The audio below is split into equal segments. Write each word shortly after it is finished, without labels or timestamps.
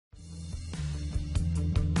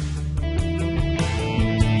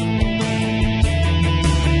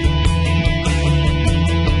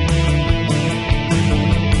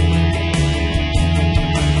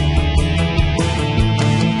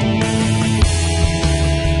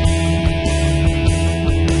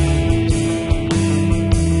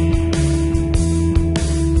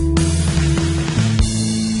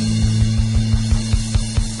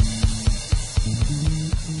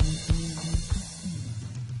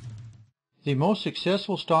The most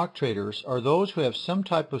successful stock traders are those who have some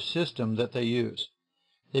type of system that they use.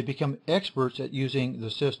 They become experts at using the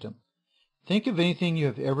system. Think of anything you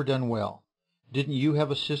have ever done well. Didn't you have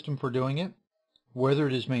a system for doing it? Whether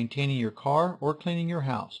it is maintaining your car or cleaning your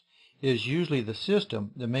house, it is usually the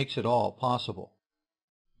system that makes it all possible.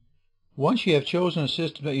 Once you have chosen a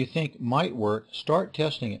system that you think might work, start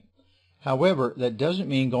testing it. However, that doesn't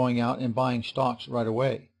mean going out and buying stocks right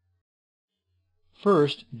away.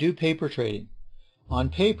 First, do paper trading. On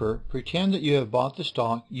paper, pretend that you have bought the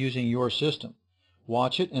stock using your system.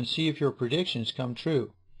 Watch it and see if your predictions come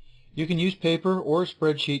true. You can use paper or a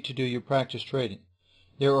spreadsheet to do your practice trading.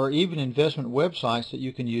 There are even investment websites that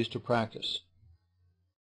you can use to practice.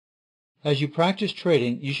 As you practice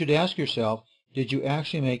trading, you should ask yourself, did you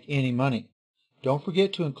actually make any money? Don't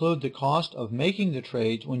forget to include the cost of making the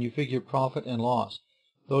trades when you figure profit and loss.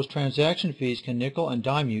 Those transaction fees can nickel and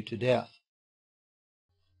dime you to death.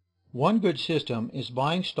 One good system is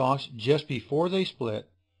buying stocks just before they split,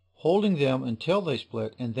 holding them until they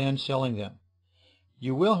split, and then selling them.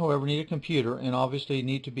 You will, however, need a computer and obviously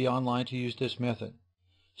need to be online to use this method.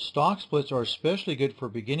 Stock splits are especially good for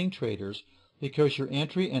beginning traders because your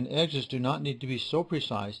entry and exits do not need to be so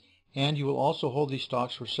precise, and you will also hold these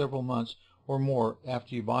stocks for several months or more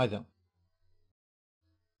after you buy them.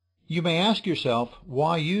 You may ask yourself,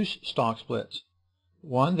 why use stock splits?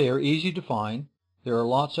 One, they are easy to find. There are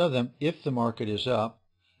lots of them if the market is up,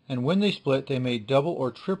 and when they split, they may double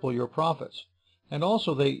or triple your profits. And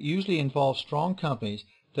also, they usually involve strong companies.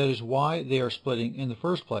 That is why they are splitting in the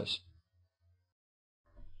first place.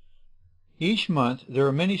 Each month, there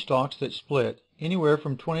are many stocks that split, anywhere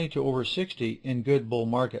from 20 to over 60 in good bull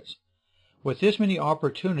markets. With this many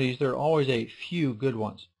opportunities, there are always a few good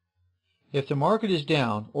ones. If the market is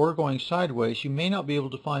down or going sideways, you may not be able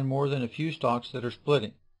to find more than a few stocks that are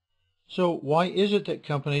splitting. So why is it that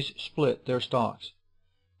companies split their stocks?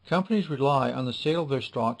 Companies rely on the sale of their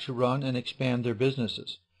stock to run and expand their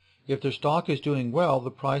businesses. If their stock is doing well,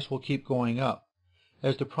 the price will keep going up.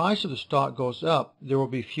 As the price of the stock goes up, there will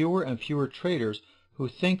be fewer and fewer traders who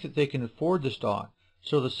think that they can afford the stock,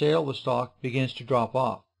 so the sale of the stock begins to drop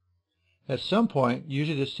off. At some point,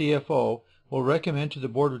 usually the CFO will recommend to the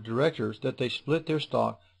board of directors that they split their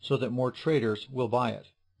stock so that more traders will buy it.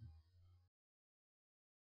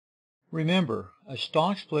 Remember, a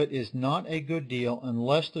stock split is not a good deal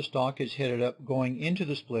unless the stock is headed up going into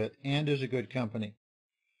the split and is a good company.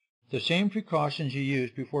 The same precautions you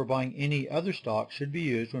use before buying any other stock should be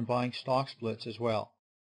used when buying stock splits as well.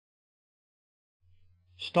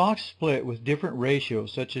 Stocks split with different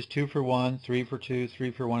ratios such as 2 for 1, 3 for 2,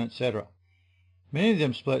 3 for 1, etc. Many of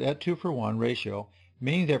them split at 2 for 1 ratio,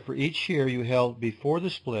 meaning that for each share you held before the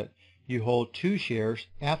split, you hold 2 shares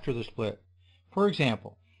after the split. For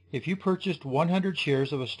example, if you purchased 100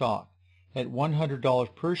 shares of a stock at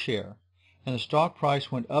 $100 per share, and the stock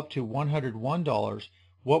price went up to $101,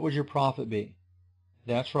 what would your profit be?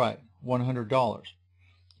 That's right, $100.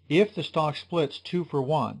 If the stock splits 2 for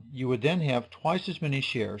 1, you would then have twice as many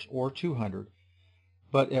shares, or 200,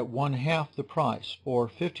 but at 1/2 the price, or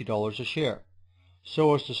 $50 a share.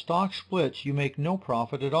 So as the stock splits, you make no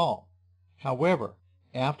profit at all. However,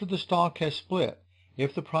 after the stock has split,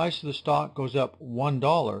 if the price of the stock goes up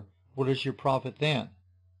 $1, what is your profit then?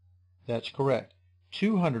 That's correct,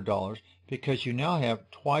 $200, because you now have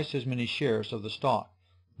twice as many shares of the stock.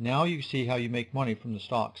 Now you see how you make money from the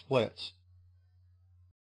stock splits.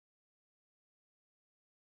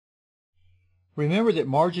 Remember that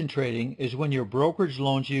margin trading is when your brokerage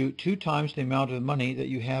loans you 2 times the amount of money that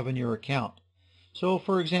you have in your account. So,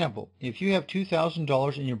 for example, if you have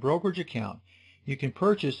 $2,000 in your brokerage account, you can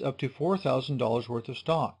purchase up to $4,000 worth of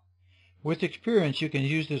stock. With experience, you can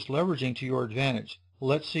use this leveraging to your advantage.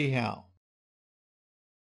 Let's see how.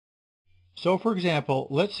 So, for example,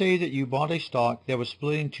 let's say that you bought a stock that was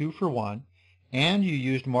splitting 2 for 1, and you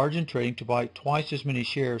used margin trading to buy twice as many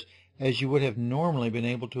shares as you would have normally been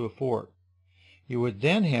able to afford. You would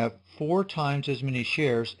then have 4 times as many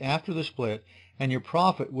shares after the split, and your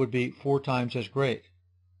profit would be 4 times as great.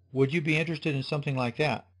 Would you be interested in something like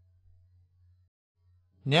that?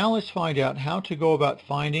 Now let's find out how to go about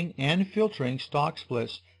finding and filtering stock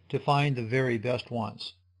splits to find the very best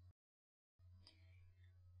ones.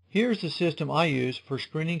 Here's the system I use for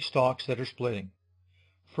screening stocks that are splitting.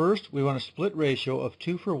 First, we want a split ratio of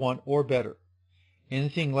 2 for 1 or better.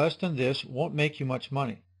 Anything less than this won't make you much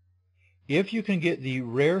money. If you can get the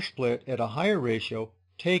rare split at a higher ratio,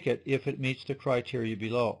 take it if it meets the criteria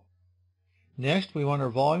below. Next, we want our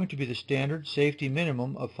volume to be the standard safety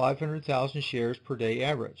minimum of 500,000 shares per day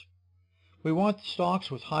average. We want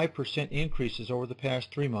stocks with high % increases over the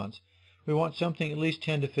past 3 months, we want something at least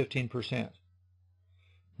 10 to 15%.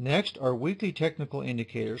 Next, our weekly technical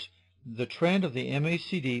indicators. The trend of the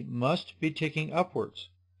MACD must be ticking upwards.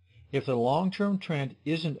 If the long-term trend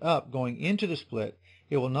isn't up going into the split,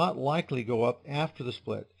 it will not likely go up after the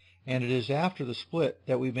split, and it is after the split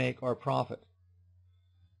that we make our profit.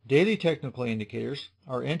 Daily technical indicators,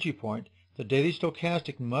 our entry point, the daily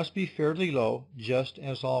stochastic must be fairly low, just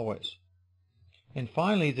as always. And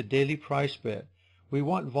finally, the daily price spread. We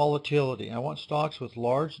want volatility. I want stocks with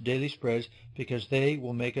large daily spreads because they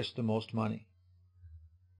will make us the most money.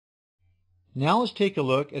 Now let's take a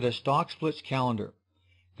look at a stock splits calendar.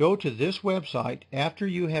 Go to this website after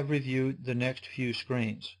you have reviewed the next few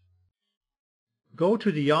screens. Go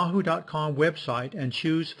to the yahoo.com website and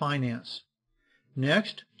choose Finance.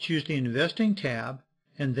 Next, choose the Investing tab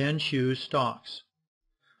and then choose Stocks.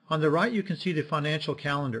 On the right you can see the financial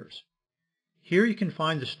calendars. Here you can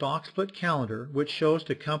find the stock split calendar, which shows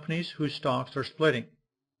the companies whose stocks are splitting.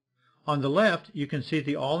 On the left you can see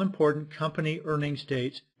the all-important company earnings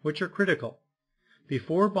dates, which are critical.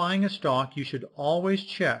 Before buying a stock, you should always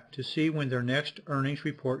check to see when their next earnings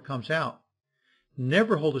report comes out.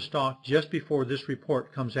 Never hold a stock just before this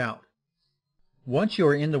report comes out. Once you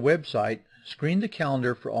are in the website, screen the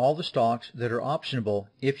calendar for all the stocks that are optionable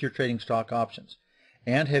if you're trading stock options,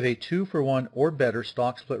 and have a 2-for-1 or better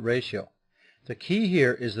stock split ratio. The key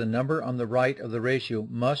here is the number on the right of the ratio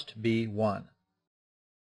must be 1.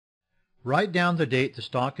 Write down the date the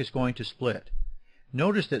stock is going to split.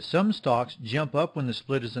 Notice that some stocks jump up when the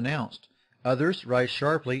split is announced. Others rise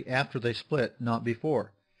sharply after they split, not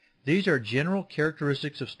before. These are general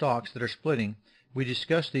characteristics of stocks that are splitting. We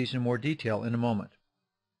discuss these in more detail in a moment.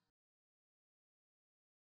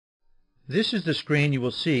 This is the screen you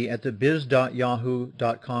will see at the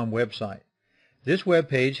biz.yahoo.com website. This web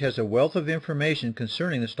page has a wealth of information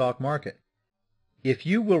concerning the stock market. If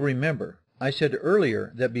you will remember, I said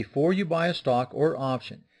earlier that before you buy a stock or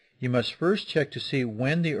option, you must first check to see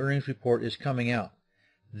when the earnings report is coming out.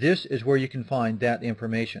 This is where you can find that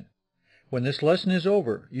information. When this lesson is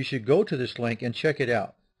over, you should go to this link and check it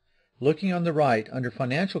out. Looking on the right under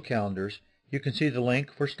Financial Calendars, you can see the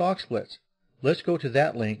link for stock splits. Let's go to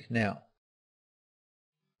that link now.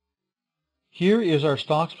 Here is our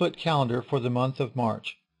stock split calendar for the month of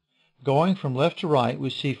March. Going from left to right, we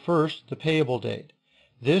see first the payable date.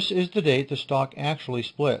 This is the date the stock actually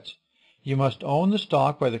splits. You must own the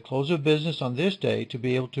stock by the close of business on this day to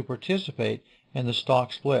be able to participate in the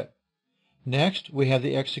stock split. Next, we have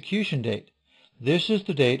the execution date. This is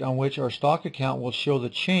the date on which our stock account will show the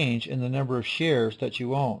change in the number of shares that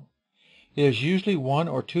you own. It is usually 1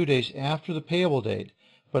 or 2 days after the payable date,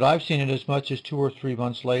 but I've seen it as much as 2 or 3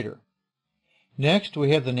 months later. Next,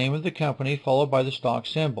 we have the name of the company followed by the stock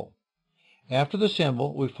symbol. After the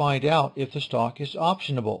symbol, we find out if the stock is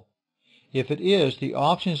optionable. If it is, the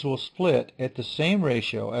options will split at the same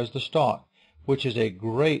ratio as the stock, which is a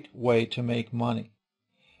great way to make money.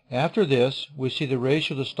 After this, we see the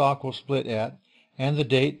ratio the stock will split at and the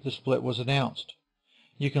date the split was announced.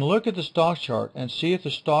 You can look at the stock chart and see if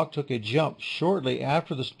the stock took a jump shortly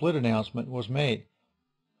after the split announcement was made.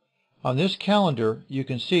 On this calendar, you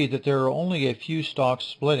can see that there are only a few stocks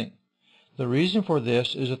splitting. The reason for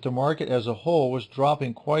this is that the market as a whole was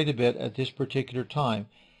dropping quite a bit at this particular time,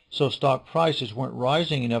 so stock prices weren't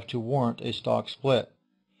rising enough to warrant a stock split.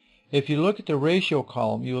 If you look at the ratio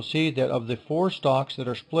column, you will see that of the 4 stocks that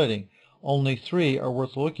are splitting, only 3 are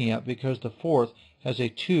worth looking at because the 4th has a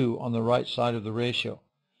 2 on the right side of the ratio.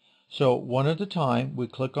 So one at a time, we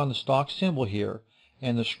click on the stock symbol here,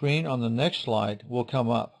 and the screen on the next slide will come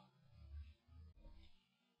up.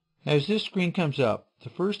 As this screen comes up, the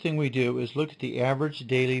first thing we do is look at the average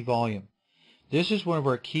daily volume. This is one of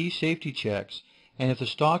our key safety checks, and if the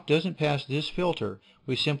stock doesn't pass this filter,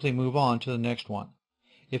 we simply move on to the next one.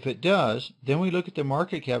 If it does, then we look at the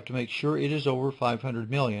market cap to make sure it is over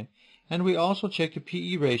 500 million, and we also check the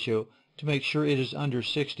PE ratio to make sure it is under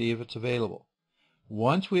 60 if it's available.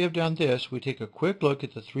 Once we have done this, we take a quick look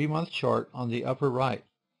at the 3-month chart on the upper right.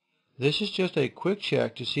 This is just a quick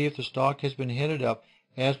check to see if the stock has been headed up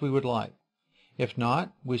as we would like. If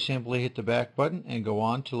not, we simply hit the back button and go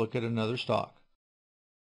on to look at another stock.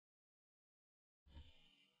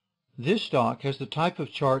 This stock has the type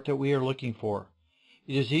of chart that we are looking for.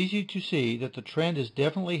 It is easy to see that the trend is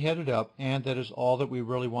definitely headed up, and that is all that we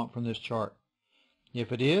really want from this chart.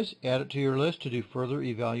 If it is, add it to your list to do further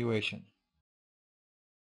evaluation.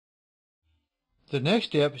 The next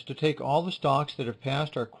step is to take all the stocks that have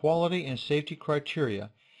passed our quality and safety criteria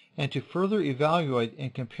and to further evaluate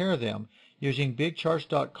and compare them using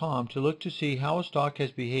bigcharts.com to look to see how a stock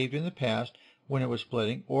has behaved in the past when it was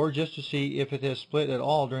splitting, or just to see if it has split at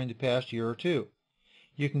all during the past year or two.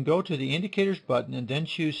 You can go to the Indicators button and then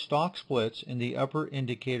choose Stock Splits in the upper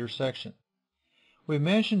Indicator section. We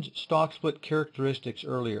mentioned stock split characteristics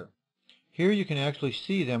earlier. Here you can actually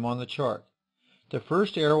see them on the chart. The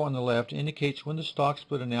first arrow on the left indicates when the stock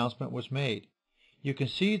split announcement was made. You can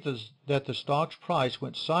see that the stock's price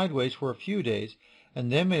went sideways for a few days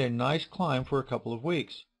and then made a nice climb for a couple of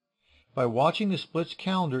weeks. By watching the splits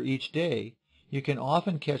calendar each day, you can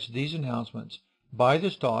often catch these announcements, buy the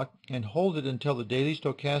stock, and hold it until the daily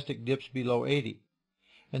stochastic dips below 80.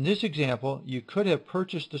 In this example, you could have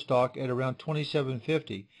purchased the stock at around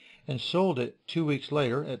 $27.50 and sold it 2 weeks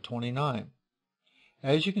later at $29.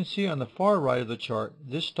 As you can see on the far right of the chart,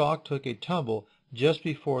 this stock took a tumble just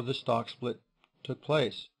before the stock split took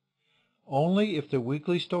place. Only if the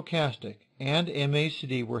weekly stochastic and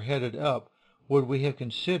MACD were headed up would we have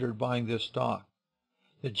considered buying this stock.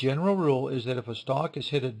 The general rule is that if a stock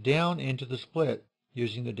is headed down into the split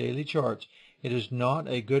using the daily charts, it is not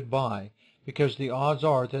a good buy because the odds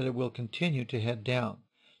are that it will continue to head down.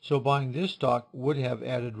 So buying this stock would have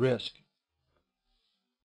added risk.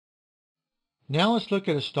 Now let's look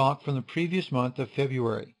at a stock from the previous month of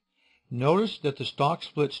February. Notice that the stock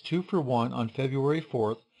splits 2 for 1 on February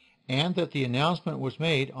 4th and that the announcement was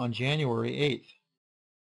made on January 8th.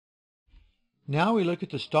 Now we look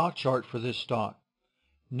at the stock chart for this stock.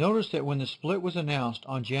 Notice that when the split was announced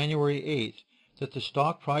on January 8th, that the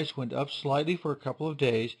stock price went up slightly for a couple of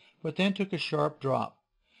days, but then took a sharp drop.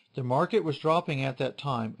 The market was dropping at that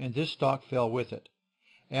time, and this stock fell with it.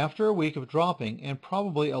 After a week of dropping, and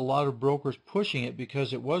probably a lot of brokers pushing it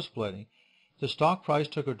because it was splitting, the stock price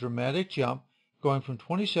took a dramatic jump, going from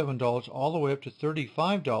 $27 all the way up to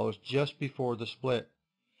 $35 just before the split.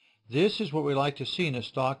 This is what we like to see in a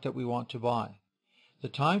stock that we want to buy. The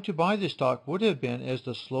time to buy this stock would have been as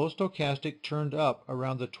the slow stochastic turned up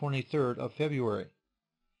around the 23rd of February.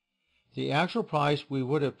 The actual price we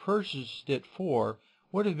would have purchased it for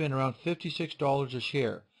would have been around $56 a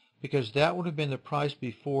share, because that would have been the price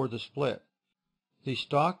before the split. The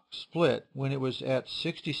stock split when it was at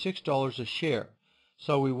 $66 a share,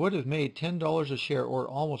 so we would have made $10 a share, or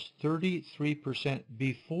almost 33%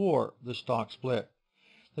 before the stock split.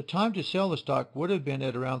 The time to sell the stock would have been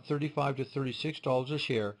at around $35 to $36 a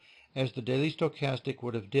share, as the daily stochastic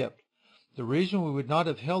would have dipped. The reason we would not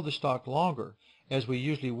have held the stock longer, as we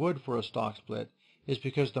usually would for a stock split, is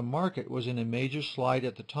because the market was in a major slide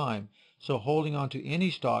at the time, so holding on to any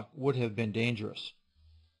stock would have been dangerous.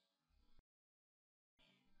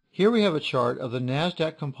 Here we have a chart of the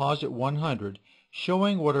NASDAQ Composite 100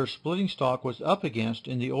 showing what our splitting stock was up against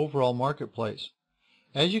in the overall marketplace.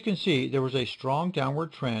 As you can see, there was a strong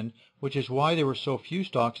downward trend, which is why there were so few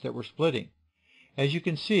stocks that were splitting. As you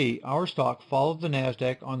can see, our stock followed the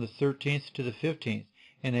NASDAQ on the 13th to the 15th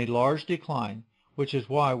in a large decline, which is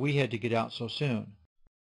why we had to get out so soon.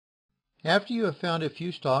 After you have found a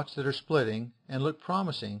few stocks that are splitting and look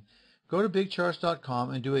promising, go to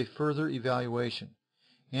bigcharts.com and do a further evaluation.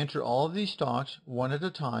 Enter all of these stocks, one at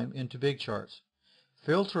a time, into Big Charts.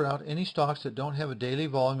 Filter out any stocks that don't have a daily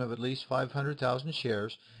volume of at least 500,000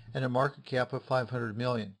 shares and a market cap of 500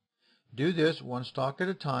 million. Do this one stock at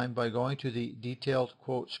a time by going to the detailed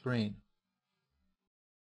quote screen.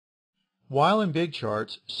 While in Big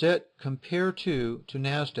Charts, set Compare To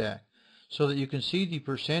NASDAQ so that you can see the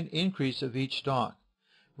percent increase of each stock.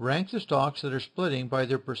 Rank the stocks that are splitting by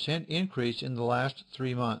their percent increase in the last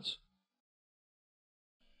 3 months.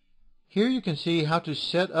 Here you can see how to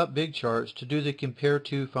set up Big Charts to do the Compare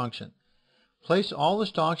To function. Place all the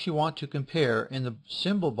stocks you want to compare in the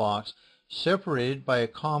symbol box separated by a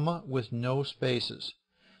comma with no spaces.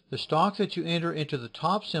 The stock that you enter into the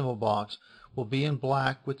top symbol box will be in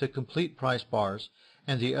black with the complete price bars,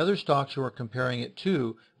 and the other stocks you are comparing it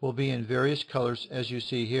to will be in various colors as you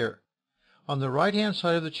see here. On the right-hand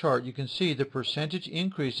side of the chart you can see the percentage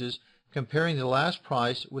increases comparing the last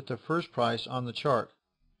price with the first price on the chart.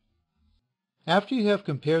 After you have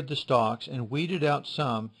compared the stocks and weeded out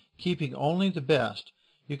some, keeping only the best,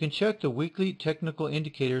 you can check the weekly technical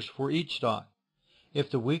indicators for each stock.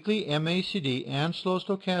 If the weekly MACD and slow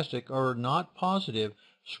stochastic are not positive,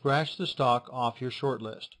 scratch the stock off your short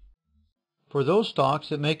list. For those stocks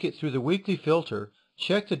that make it through the weekly filter,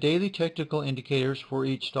 check the daily technical indicators for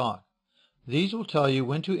each stock. These will tell you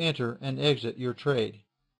when to enter and exit your trade.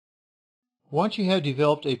 Once you have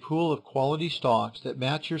developed a pool of quality stocks that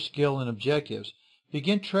match your skill and objectives,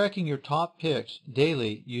 begin tracking your top picks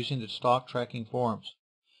daily using the stock tracking forums.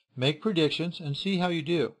 Make predictions and see how you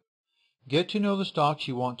do. Get to know the stocks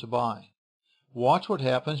you want to buy. Watch what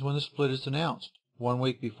happens when the split is announced, 1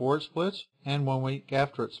 week before it splits and 1 week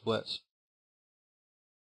after it splits.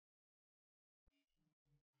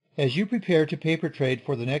 As you prepare to paper trade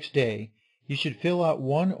for the next day, you should fill out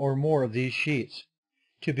one or more of these sheets.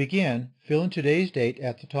 To begin, fill in today's date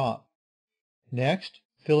at the top. Next,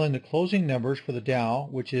 fill in the closing numbers for the Dow,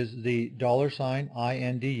 which is the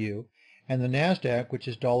 $INDU, and the NASDAQ, which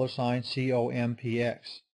is $COMPX.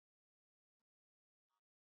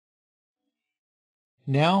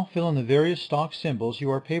 Now fill in the various stock symbols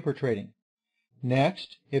you are paper trading.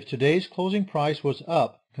 Next, if today's closing price was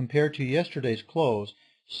up compared to yesterday's close,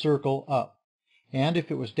 circle up, and if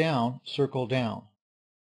it was down, circle down.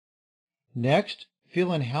 Next,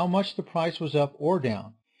 fill in how much the price was up or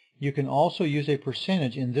down. You can also use a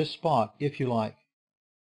percentage in this spot if you like.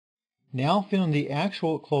 Now fill in the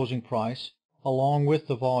actual closing price along with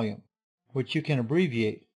the volume, which you can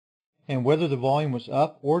abbreviate, and whether the volume was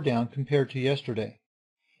up or down compared to yesterday.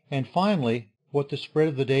 And finally, what the spread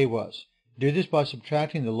of the day was. Do this by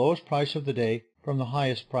subtracting the lowest price of the day from the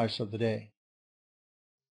highest price of the day.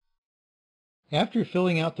 After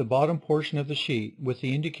filling out the bottom portion of the sheet with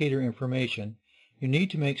the indicator information, you need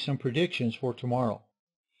to make some predictions for tomorrow.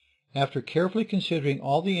 After carefully considering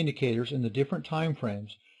all the indicators in the different time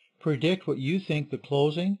frames, predict what you think the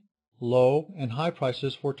closing, low, and high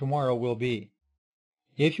prices for tomorrow will be.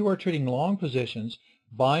 If you are trading long positions,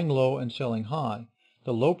 buying low and selling high,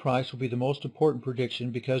 the low price will be the most important prediction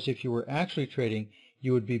because if you were actually trading,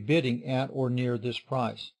 you would be bidding at or near this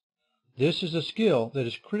price. This is a skill that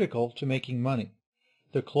is critical to making money.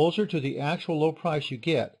 The closer to the actual low price you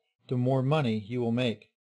get, the more money you will make.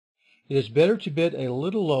 It is better to bid a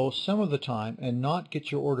little low some of the time and not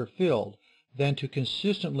get your order filled than to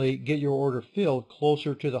consistently get your order filled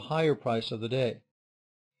closer to the higher price of the day.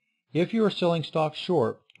 If you are selling stock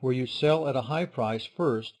short, where you sell at a high price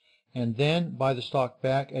first and then buy the stock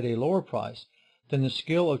back at a lower price, then the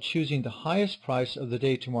skill of choosing the highest price of the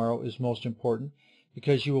day tomorrow is most important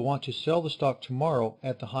because you will want to sell the stock tomorrow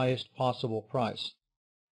at the highest possible price.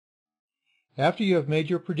 After you have made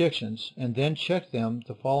your predictions and then check them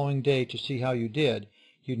the following day to see how you did,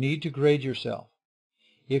 you need to grade yourself.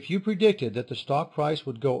 If you predicted that the stock price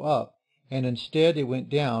would go up and instead it went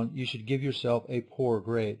down, you should give yourself a poor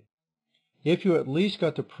grade. If you at least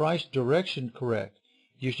got the price direction correct,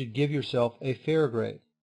 you should give yourself a fair grade.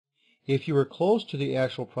 If you were close to the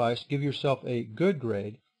actual price, give yourself a good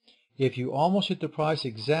grade. If you almost hit the price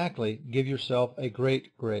exactly, give yourself a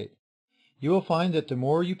great grade. You will find that the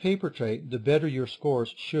more you paper trade, the better your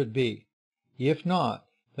scores should be. If not,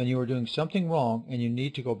 then you are doing something wrong and you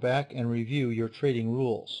need to go back and review your trading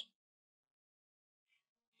rules.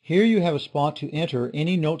 Here you have a spot to enter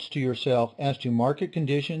any notes to yourself as to market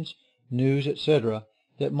conditions, news, etc.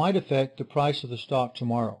 that might affect the price of the stock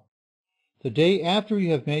tomorrow. The day after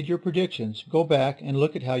you have made your predictions, go back and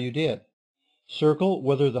look at how you did. Circle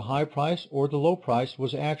whether the high price or the low price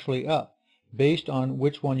was actually up, based on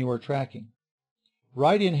which one you are tracking.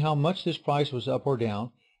 Write in how much this price was up or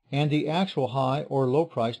down, and the actual high or low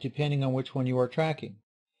price depending on which one you are tracking.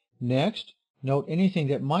 Next, note anything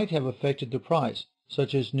that might have affected the price,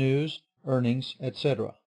 such as news, earnings,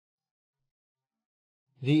 etc.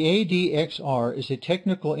 The ADXR is a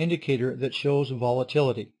technical indicator that shows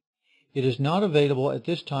volatility. It is not available at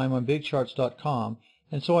this time on bigcharts.com,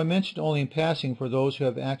 and so I mentioned only in passing for those who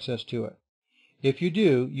have access to it. If you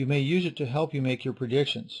do, you may use it to help you make your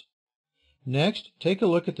predictions. Next, take a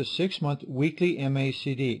look at the 6-month weekly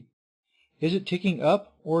MACD. Is it ticking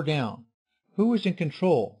up or down? Who is in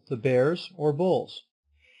control, the bears or bulls?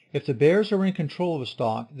 If the bears are in control of a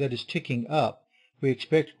stock that is ticking up, we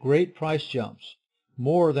expect great price jumps,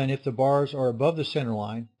 more than if the bars are above the center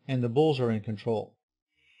line and the bulls are in control.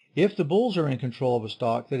 If the bulls are in control of a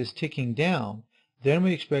stock that is ticking down, then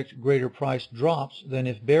we expect greater price drops than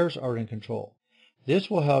if bears are in control. This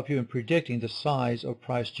will help you in predicting the size of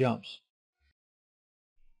price jumps.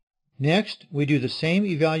 Next, we do the same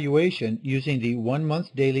evaluation using the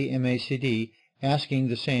 1-month daily MACD, asking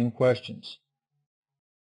the same questions.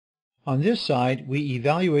 On this side, we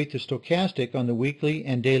evaluate the stochastic on the weekly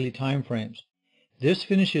and daily time frames. This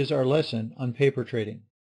finishes our lesson on paper trading.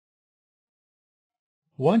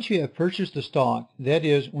 Once you have purchased the stock, that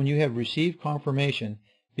is, when you have received confirmation,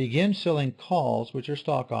 begin selling calls, which are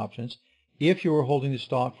stock options, if you are holding the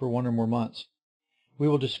stock for 1 or more months. We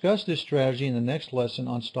will discuss this strategy in the next lesson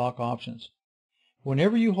on stock options.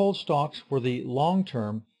 Whenever you hold stocks for the long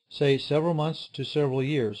term, say several months to several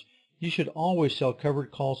years, you should always sell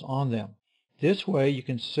covered calls on them. This way you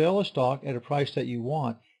can sell a stock at a price that you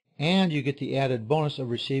want, and you get the added bonus of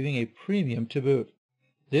receiving a premium to boot.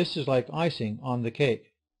 This is like icing on the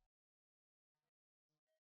cake.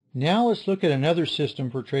 Now let's look at another system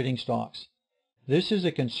for trading stocks. This is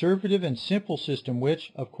a conservative and simple system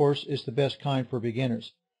which, of course, is the best kind for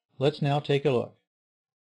beginners. Let's now take a look.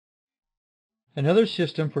 Another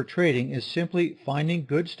system for trading is simply finding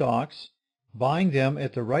good stocks, buying them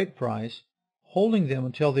at the right price, holding them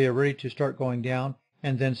until they are ready to start going down,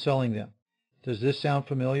 and then selling them. Does this sound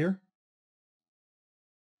familiar?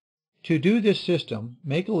 To do this system,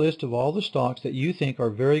 make a list of all the stocks that you think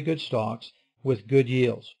are very good stocks with good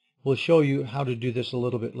yields. We'll show you how to do this a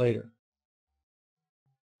little bit later.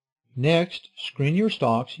 Next, screen your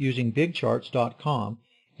stocks using bigcharts.com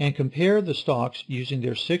and compare the stocks using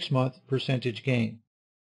their 6-month percentage gain.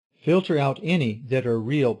 Filter out any that are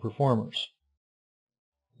real performers.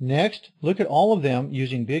 Next, look at all of them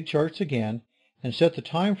using big charts again and set the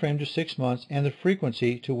time frame to 6 months and the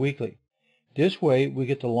frequency to weekly. This way we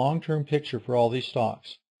get the long-term picture for all these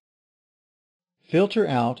stocks. Filter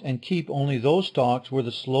out and keep only those stocks where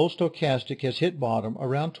the slow stochastic has hit bottom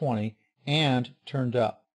around 20 and turned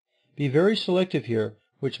up. Be very selective here,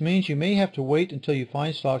 which means you may have to wait until you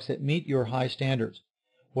find stocks that meet your high standards.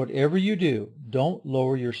 Whatever you do, don't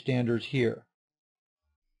lower your standards here.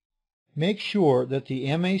 Make sure that the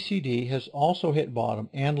MACD has also hit bottom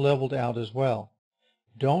and leveled out as well.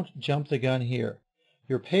 Don't jump the gun here.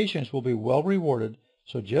 Your patience will be well rewarded,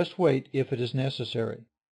 so just wait if it is necessary.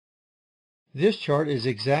 This chart is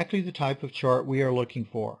exactly the type of chart we are looking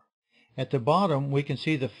for. At the bottom, we can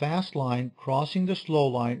see the fast line crossing the slow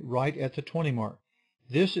line right at the 20 mark.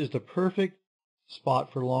 This is the perfect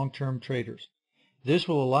spot for long-term traders. This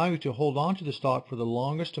will allow you to hold on to the stock for the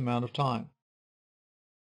longest amount of time.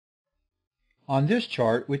 On this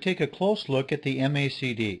chart, we take a close look at the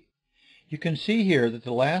MACD. You can see here that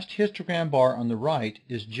the last histogram bar on the right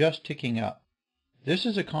is just ticking up. This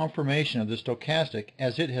is a confirmation of the stochastic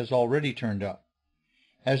as it has already turned up.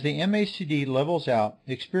 As the MACD levels out,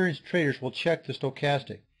 experienced traders will check the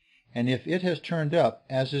stochastic, and if it has turned up,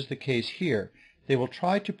 as is the case here, they will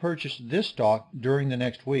try to purchase this stock during the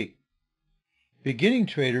next week. Beginning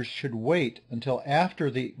traders should wait until after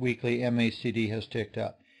the weekly MACD has ticked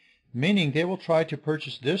up, meaning they will try to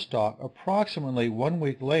purchase this stock approximately 1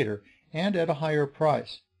 week later and at a higher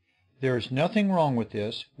price. There is nothing wrong with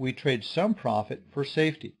this. We trade some profit for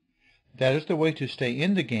safety. That is the way to stay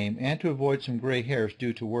in the game and to avoid some gray hairs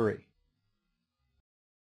due to worry.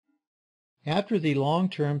 After the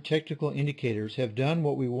long-term technical indicators have done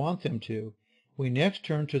what we want them to, we next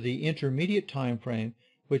turn to the intermediate time frame,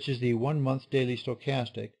 which is the 1-month daily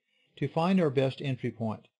stochastic, to find our best entry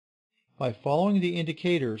point. By following the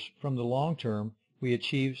indicators from the long term, we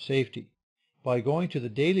achieve safety. By going to the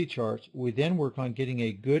daily charts, we then work on getting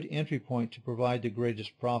a good entry point to provide the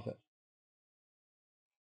greatest profit.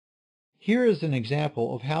 Here is an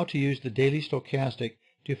example of how to use the daily stochastic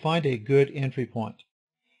to find a good entry point.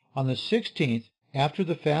 On the 16th, after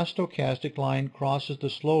the fast stochastic line crosses the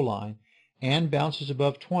slow line and bounces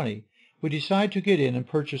above 20, we decide to get in and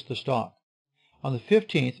purchase the stock. On the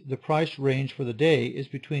 15th, the price range for the day is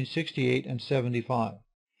between 68 and 75.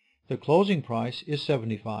 The closing price is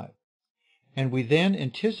 75. And we then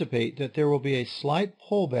anticipate that there will be a slight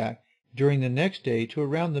pullback during the next day to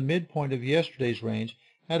around the midpoint of yesterday's range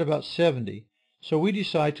at about 70, so we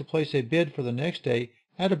decide to place a bid for the next day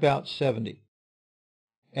at about 70.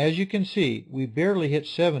 As you can see, we barely hit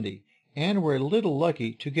 70, and we're a little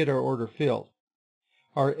lucky to get our order filled.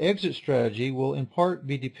 Our exit strategy will in part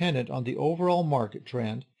be dependent on the overall market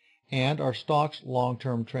trend and our stock's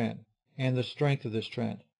long-term trend, and the strength of this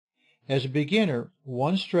trend. As a beginner,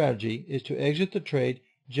 one strategy is to exit the trade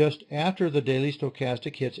just after the daily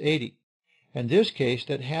stochastic hits 80. In this case,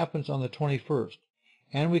 that happens on the 21st,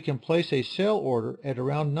 and we can place a sell order at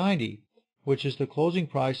around 90, which is the closing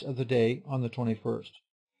price of the day on the 21st.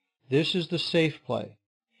 This is the safe play.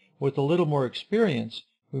 With a little more experience,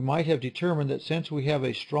 we might have determined that since we have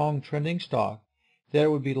a strong trending stock, that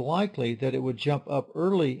it would be likely that it would jump up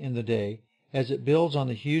early in the day as it builds on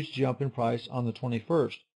the huge jump in price on the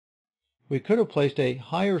 21st. We could have placed a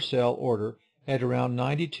higher sell order at around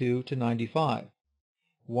 92 to 95.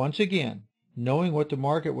 Once again, knowing what the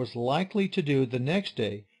market was likely to do the next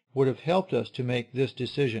day would have helped us to make this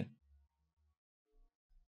decision.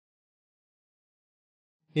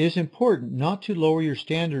 It is important not to lower your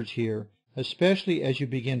standards here, especially as you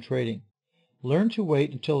begin trading. Learn to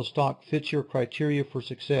wait until a stock fits your criteria for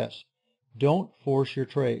success. Don't force your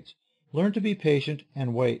trades. Learn to be patient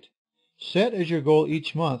and wait. Set as your goal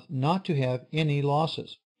each month not to have any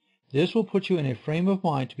losses. This will put you in a frame of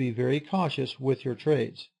mind to be very cautious with your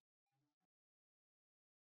trades.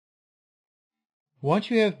 Once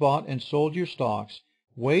you have bought and sold your stocks,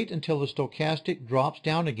 wait until the stochastic drops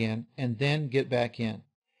down again and then get back in.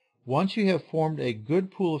 Once you have formed a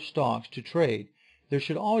good pool of stocks to trade, there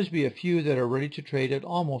should always be a few that are ready to trade at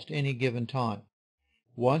almost any given time.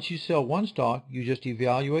 Once you sell one stock, you just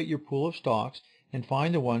evaluate your pool of stocks and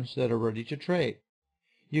find the ones that are ready to trade.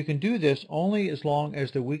 You can do this only as long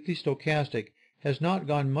as the weekly stochastic has not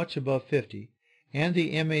gone much above 50 and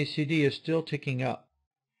the MACD is still ticking up.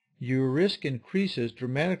 Your risk increases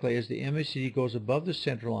dramatically as the MACD goes above the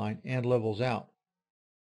center line and levels out.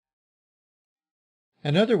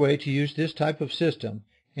 Another way to use this type of system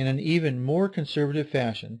in an even more conservative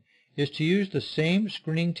fashion is to use the same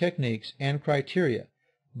screening techniques and criteria,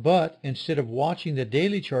 but instead of watching the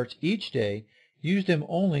daily charts each day, use them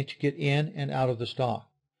only to get in and out of the stock.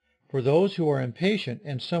 For those who are impatient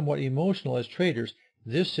and somewhat emotional as traders,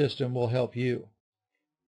 this system will help you.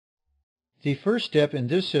 The first step in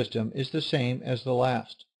this system is the same as the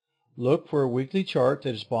last. Look for a weekly chart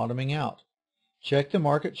that is bottoming out. Check the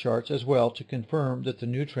market charts as well to confirm that the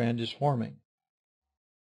new trend is forming.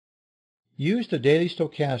 Use the daily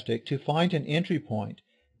stochastic to find an entry point,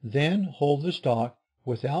 then hold the stock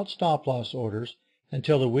without stop-loss orders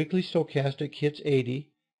until the weekly stochastic hits 80,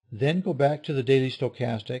 then go back to the daily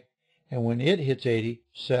stochastic, and when it hits 80,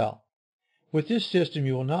 sell. With this system,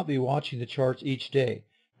 you will not be watching the charts each day.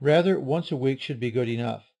 Rather, once a week should be good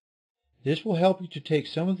enough. This will help you to take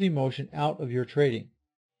some of the emotion out of your trading.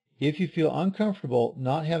 If you feel uncomfortable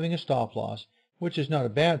not having a stop-loss, which is not a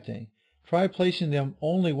bad thing, try placing them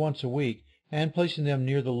only once a week and placing them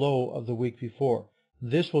near the low of the week before.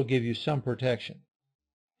 This will give you some protection.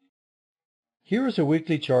 Here is a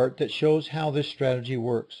weekly chart that shows how this strategy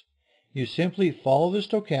works. You simply follow the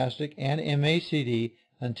stochastic and MACD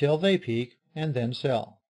until they peak and then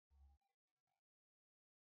sell.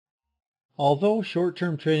 Although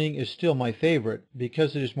short-term trading is still my favorite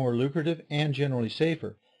because it is more lucrative and generally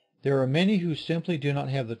safer, there are many who simply do not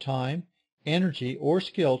have the time, energy, or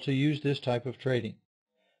skill to use this type of trading.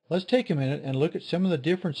 Let's take a minute and look at some of the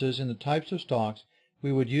differences in the types of stocks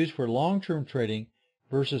we would use for long-term trading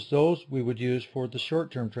versus those we would use for the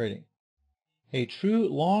short-term trading. A true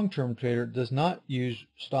long-term trader does not use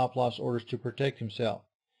stop-loss orders to protect himself.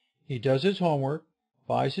 He does his homework,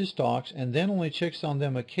 buys his stocks, and then only checks on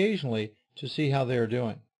them occasionally to see how they are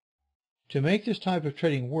doing. To make this type of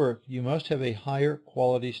trading work, you must have a higher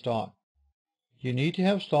quality stock. You need to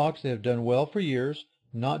have stocks that have done well for years,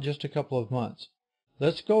 not just a couple of months.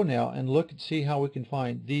 Let's go now and look and see how we can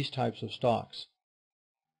find these types of stocks.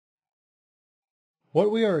 What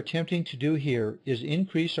we are attempting to do here is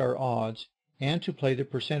increase our odds and to play the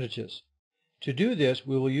percentages. To do this,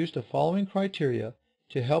 we will use the following criteria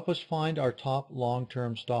to help us find our top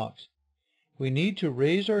long-term stocks. We need to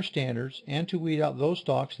raise our standards and to weed out those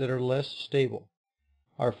stocks that are less stable.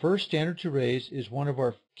 Our first standard to raise is one of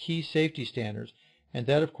our key safety standards, and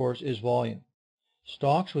that, of course, is volume.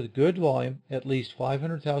 Stocks with good volume, at least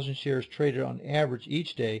 500,000 shares traded on average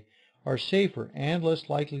each day, are safer and less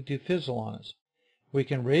likely to fizzle on us. We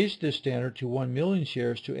can raise this standard to 1 million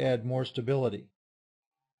shares to add more stability.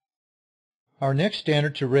 Our next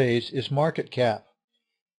standard to raise is market cap.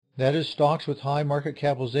 That is, stocks with high market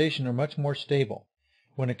capitalization are much more stable.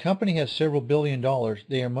 When a company has several $billion,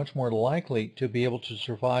 they are much more likely to be able to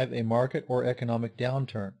survive a market or economic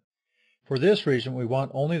downturn. For this reason, we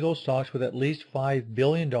want only those stocks with at least $5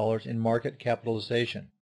 billion in market capitalization.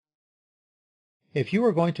 If you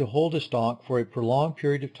are going to hold a stock for a prolonged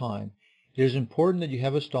period of time, it is important that you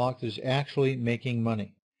have a stock that is actually making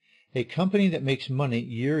money. A company that makes money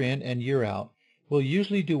year in and year out will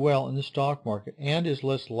usually do well in the stock market and is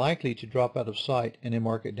less likely to drop out of sight in a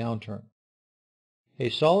market downturn. A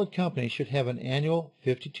solid company should have an annual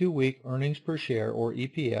 52-week earnings per share, or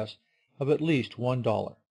EPS, of at least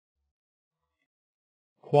 $1.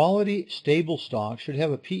 Quality, stable stocks should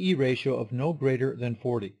have a PE ratio of no greater than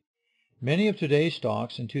 40. Many of today's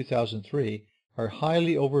stocks in 2003 are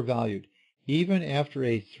highly overvalued, even after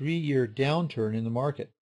a 3-year downturn in the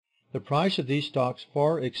market. The price of these stocks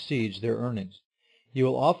far exceeds their earnings. You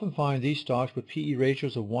will often find these stocks with PE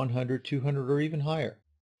ratios of 100, 200, or even higher.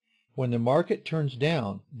 When the market turns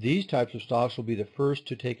down, these types of stocks will be the first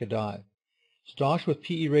to take a dive. Stocks with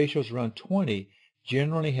PE ratios around 20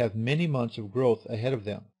 generally have many months of growth ahead of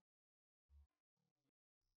them.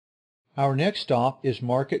 Our next stop is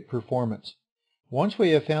market performance. Once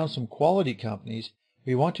we have found some quality companies,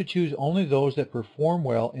 we want to choose only those that perform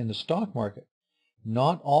well in the stock market.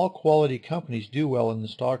 Not all quality companies do well in the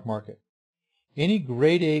stock market. Any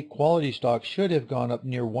grade A quality stock should have gone up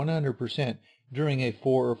near 100% during a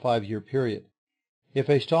 4 or 5 year period. If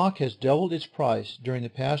a stock has doubled its price during the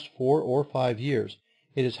past 4 or 5 years,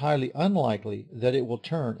 it is highly unlikely that it will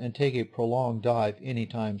turn and take a prolonged dive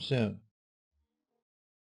anytime soon.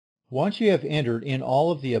 Once you have entered in all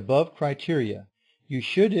of the above criteria, you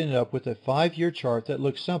should end up with a 5-year chart that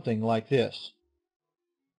looks something like this.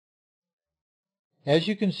 As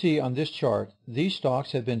you can see on this chart, these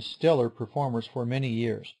stocks have been stellar performers for many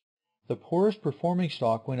years. The poorest performing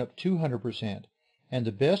stock went up 200%, and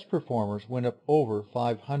the best performers went up over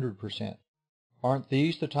 500%. Aren't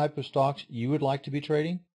these the type of stocks you would like to be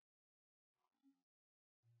trading?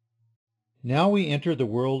 Now we enter the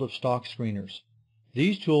world of stock screeners.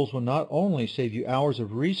 These tools will not only save you hours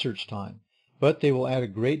of research time, but they will add a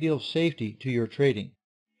great deal of safety to your trading.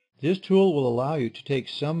 This tool will allow you to take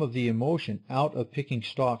some of the emotion out of picking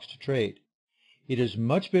stocks to trade. It is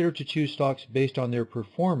much better to choose stocks based on their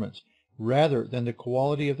performance rather than the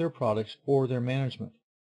quality of their products or their management.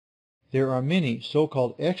 There are many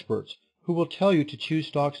so-called experts who will tell you to choose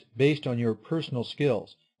stocks based on your personal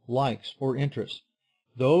skills, likes, or interests.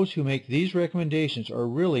 Those who make these recommendations are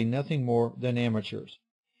really nothing more than amateurs.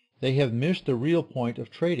 They have missed the real point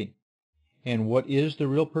of trading. And what is the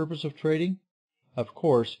real purpose of trading? Of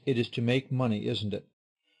course, it is to make money, isn't it?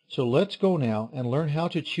 So let's go now and learn how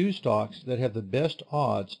to choose stocks that have the best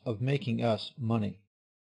odds of making us money.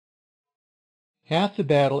 Half the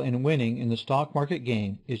battle in winning in the stock market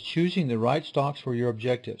game is choosing the right stocks for your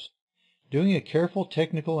objectives. Doing a careful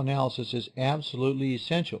technical analysis is absolutely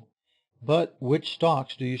essential. But which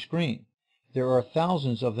stocks do you screen? There are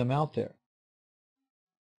thousands of them out there.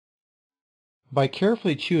 By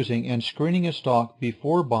carefully choosing and screening a stock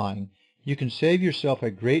before buying, you can save yourself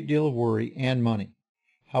a great deal of worry and money.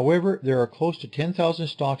 However, there are close to 10,000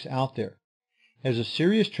 stocks out there. As a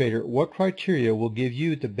serious trader, what criteria will give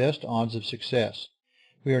you the best odds of success?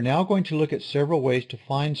 We are now going to look at several ways to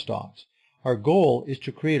find stocks. Our goal is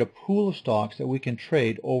to create a pool of stocks that we can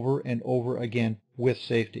trade over and over again with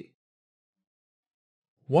safety.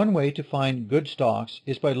 One way to find good stocks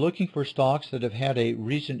is by looking for stocks that have had a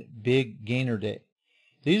recent big gainer day.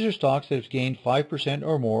 These are stocks that have gained 5%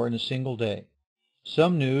 or more in a single day.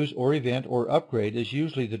 Some news or event or upgrade is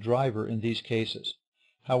usually the driver in these cases.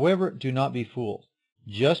 However, do not be fooled.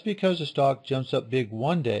 Just because a stock jumps up big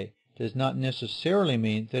one day does not necessarily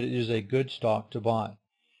mean that it is a good stock to buy.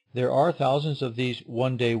 There are thousands of these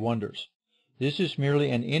one-day wonders. This is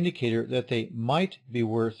merely an indicator that they might be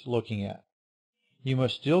worth looking at. You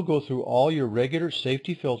must still go through all your regular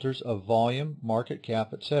safety filters of volume, market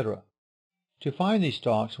cap, etc. To find these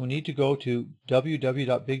stocks, we need to go to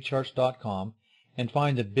www.bigcharts.com and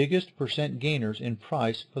find the biggest percent gainers in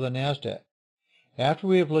price for the NASDAQ. After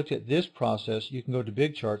we have looked at this process, you can go to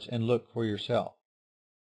Big Charts and look for yourself.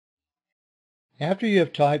 After you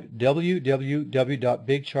have typed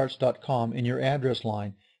www.bigcharts.com in your address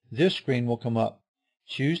line, this screen will come up.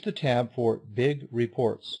 Choose the tab for Big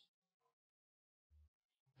Reports.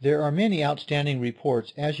 There are many outstanding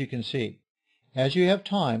reports, as you can see. As you have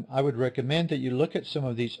time, I would recommend that you look at some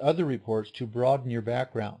of these other reports to broaden your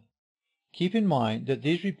background. Keep in mind that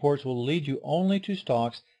these reports will lead you only to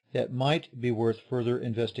stocks that might be worth further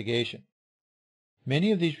investigation.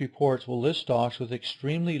 Many of these reports will list stocks with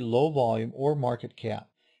extremely low volume or market cap,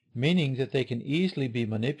 meaning that they can easily be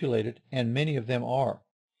manipulated, and many of them are.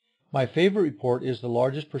 My favorite report is the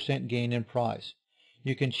largest percent gain in price.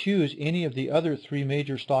 You can choose any of the other 3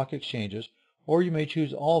 major stock exchanges, or you may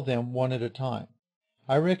choose all of them one at a time.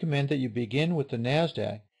 I recommend that you begin with the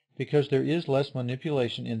NASDAQ because there is less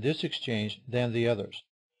manipulation in this exchange than the others.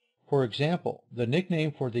 For example, the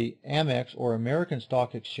nickname for the Amex or American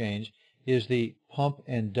Stock Exchange is the Pump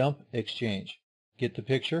and Dump Exchange. Get the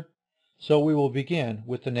picture? So we will begin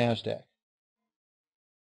with the NASDAQ.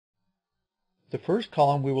 The first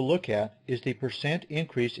column we will look at is the percent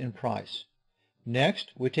increase in price.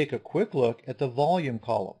 Next, we take a quick look at the volume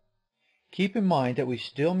column. Keep in mind that we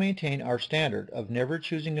still maintain our standard of never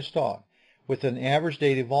choosing a stock with an average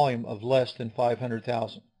daily volume of less than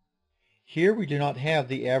 500,000. Here we do not have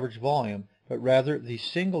the average volume, but rather the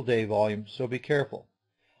single day volume, so be careful.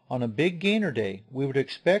 On a big gainer day, we would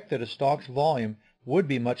expect that a stock's volume would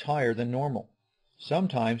be much higher than normal,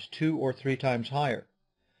 sometimes 2 or 3 times higher.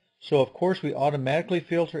 So of course we automatically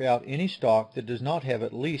filter out any stock that does not have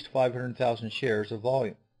at least 500,000 shares of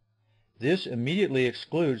volume. This immediately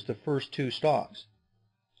excludes the first 2 stocks.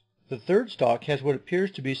 The third stock has what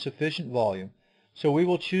appears to be sufficient volume, so we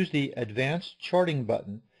will choose the Advanced Charting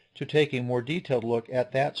button to take a more detailed look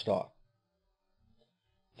at that stock.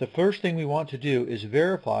 The first thing we want to do is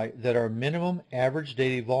verify that our minimum average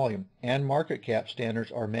daily volume and market cap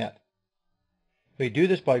standards are met. We do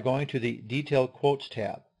this by going to the Detailed Quotes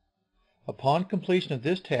tab. Upon completion of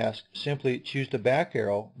this task, simply choose the back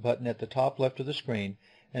arrow button at the top left of the screen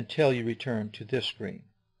until you return to this screen.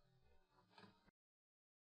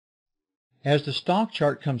 As the stock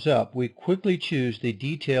chart comes up, we quickly choose the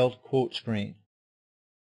Detailed Quote screen.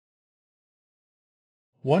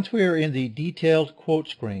 Once we are in the Detailed Quote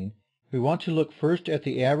screen, We want to look first at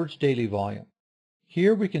the average daily volume.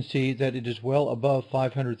 Here we can see that it is well above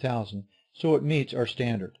 500,000, so it meets our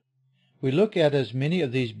standard. We look at as many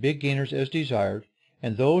of these big gainers as desired,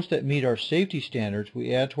 and those that meet our safety standards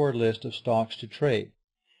we add to our list of stocks to trade.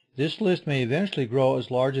 This list may eventually grow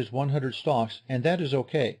as large as 100 stocks, and that is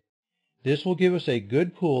okay. This will give us a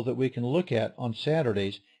good pool that we can look at on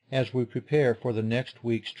Saturdays as we prepare for the next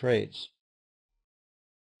week's trades.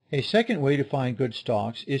 A second way to find good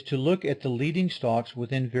stocks is to look at the leading stocks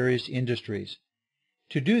within various industries.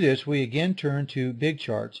 To do this, we again turn to Big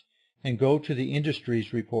Charts and go to the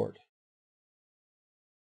Industries report.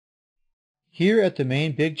 Here at the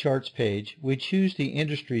main Big Charts page, we choose the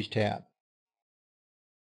Industries tab.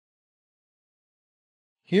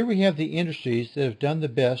 Here we have the industries that have done the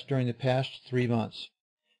best during the past 3 months.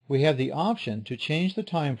 We have the option to change the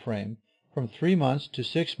time frame from 3 months to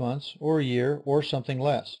 6 months or a year or something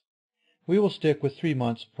less. We will stick with 3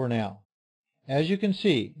 months for now. As you can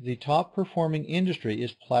see, the top performing industry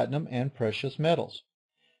is platinum and precious metals.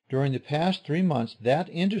 During the past 3 months, that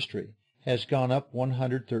industry has gone up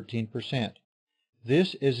 113%.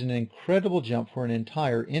 This is an incredible jump for an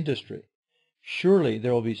entire industry. Surely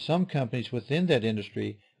there will be some companies within that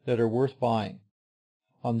industry that are worth buying.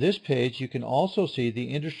 On this page, you can also see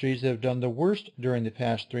the industries that have done the worst during the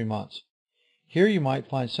past 3 months. Here you might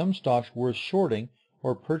find some stocks worth shorting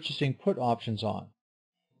or purchasing put options on.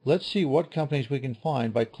 Let's see what companies we can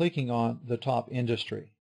find by clicking on the top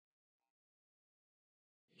industry.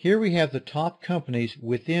 Here we have the top companies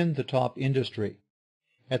within the top industry.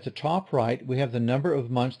 At the top right, we have the number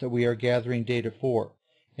of months that we are gathering data for.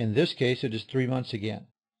 In this case, it is 3 months again.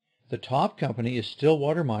 The top company is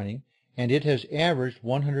Stillwater Mining, and it has averaged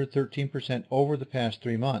 113% over the past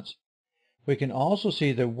 3 months. We can also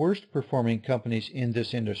see the worst performing companies in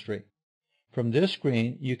this industry. From this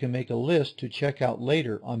screen, you can make a list to check out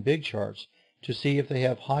later on Big Charts to see if they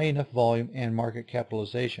have high enough volume and market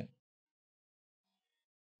capitalization.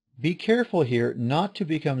 Be careful here not to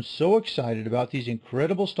become so excited about these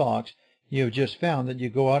incredible stocks you have just found that you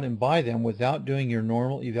go out and buy them without doing your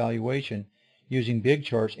normal evaluation using Big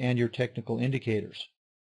Charts and your technical indicators.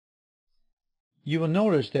 You will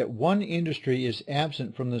notice that one industry is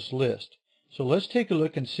absent from this list, so let's take a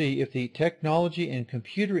look and see if the technology and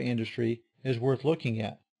computer industry is worth looking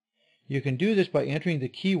at. You can do this by entering the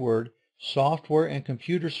keyword software and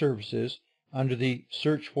computer services under the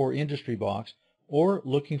search for industry box or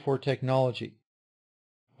looking for technology.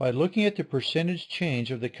 By looking at the percentage change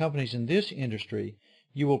of the companies in this industry,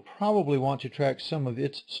 you will probably want to track some of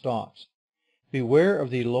its stocks. Beware of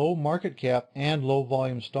the low market cap and low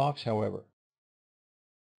volume stocks, however.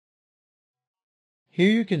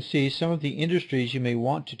 Here you can see some of the industries you may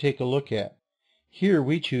want to take a look at. Here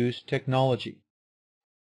we choose technology.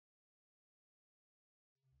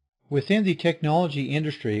 Within the technology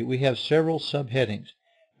industry, we have several subheadings.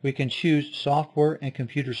 We can choose software and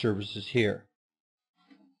computer services here.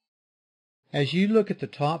 As you look at the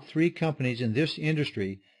top 3 companies in this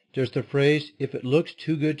industry, does the phrase, "if it looks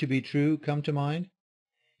too good to be true," come to mind?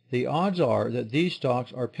 The odds are that these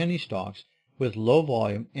stocks are penny stocks with low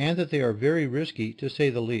volume and that they are very risky, to say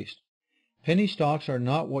the least. Penny stocks are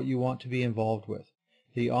not what you want to be involved with.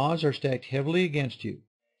 The odds are stacked heavily against you.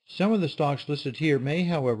 Some of the stocks listed here may,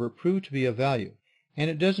 however, prove to be of value, and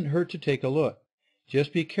it doesn't hurt to take a look.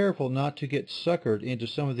 Just be careful not to get suckered into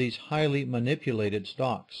some of these highly manipulated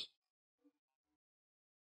stocks.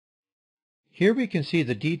 Here we can see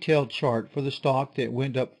the detailed chart for the stock that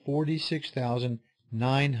went up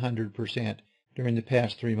 46,900% during the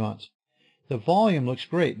past 3 months. The volume looks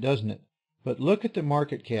great, doesn't it? But look at the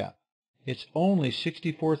market cap. It's only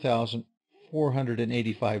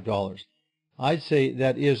 $64,485. I'd say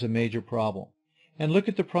that is a major problem. And look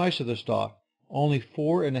at the price of the stock, only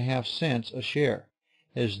 4.5 cents a share.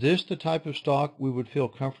 Is this the type of stock we would feel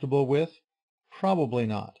comfortable with? Probably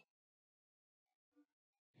not.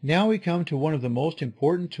 Now we come to one of the most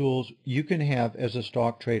important tools you can have as a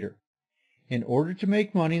stock trader. In order to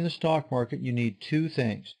make money in the stock market, you need 2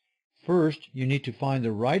 things. First, you need to find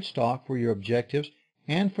the right stock for your objectives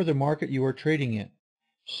and for the market you are trading in.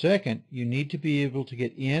 Second, you need to be able to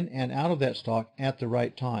get in and out of that stock at the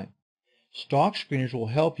right time. Stock screeners will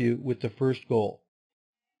help you with the first goal.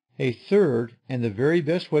 A third, and the very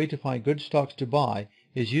best way to find good stocks to buy,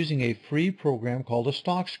 is using a free program called a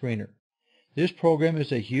stock screener. This program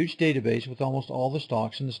is a huge database with almost all the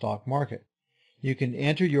stocks in the stock market. You can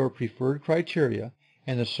enter your preferred criteria,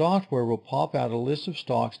 and the software will pop out a list of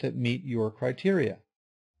stocks that meet your criteria.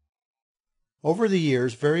 Over the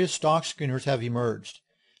years, various stock screeners have emerged.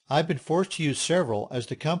 I've been forced to use several as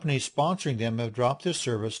the companies sponsoring them have dropped this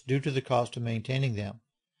service due to the cost of maintaining them.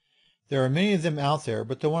 There are many of them out there,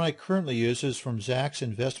 but the one I currently use is from Zacks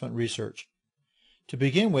Investment Research. To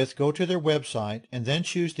begin with, go to their website and then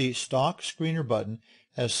choose the Stock Screener button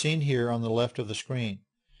as seen here on the left of the screen.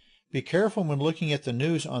 Be careful when looking at the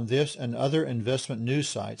news on this and other investment news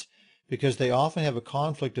sites because they often have a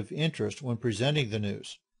conflict of interest when presenting the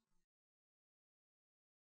news.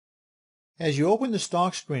 As you open the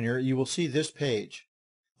Stock Screener, you will see this page.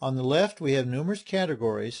 On the left, we have numerous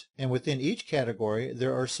categories, and within each category,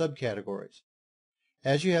 there are subcategories.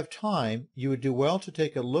 As you have time, you would do well to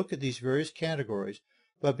take a look at these various categories,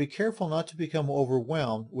 but be careful not to become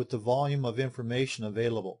overwhelmed with the volume of information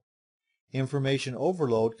available. Information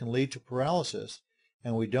overload can lead to paralysis,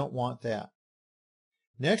 and we don't want that.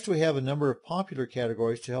 Next, we have a number of popular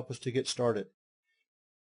categories to help us to get started.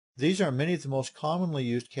 These are many of the most commonly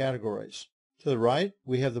used categories. To the right,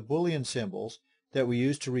 we have the Boolean symbols that we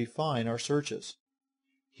use to refine our searches.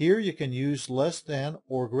 Here you can use less than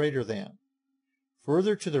or greater than.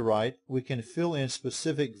 Further to the right, we can fill in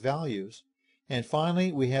specific values. And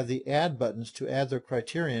finally, we have the Add buttons to add their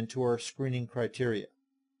criterion to our screening criteria.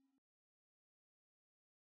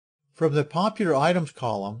 From the Popular Items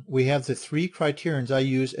column, we have the three criterions I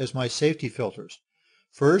use as my safety filters.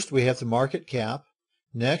 First, we have the market cap,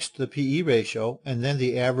 next the PE ratio, and then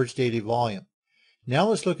the average daily volume. Now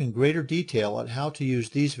let's look in greater detail at how to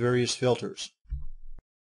use these various filters.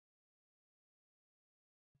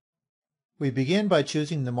 We begin by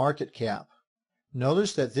choosing the market cap.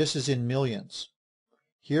 Notice that this is in millions.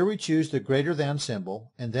 Here we choose the greater than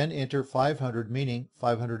symbol and then enter 500, meaning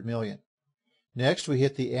 500 million. Next, we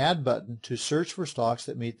hit the Add button to search for stocks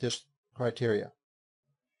that meet this criteria.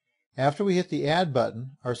 After we hit the Add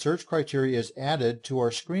button, our search criteria is added to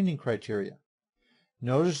our screening criteria.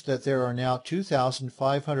 Notice that there are now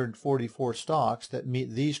 2,544 stocks that meet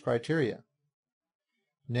these criteria.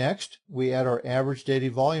 Next, we add our average daily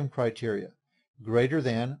volume criteria, greater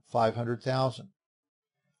than 500,000.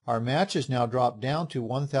 Our matches now drop down to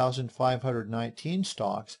 1,519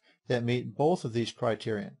 stocks that meet both of these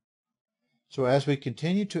criterion. So as we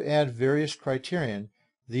continue to add various criterion,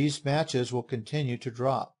 these matches will continue to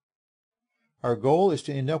drop. Our goal is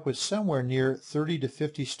to end up with somewhere near 30 to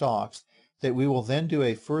 50 stocks that we will then do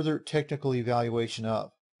a further technical evaluation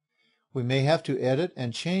of. We may have to edit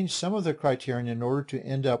and change some of the criterion in order to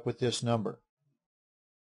end up with this number.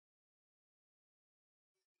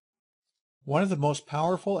 One of the most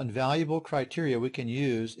powerful and valuable criteria we can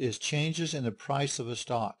use is changes in the price of a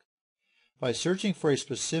stock. By searching for a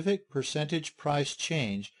specific percentage price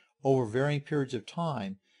change over varying periods of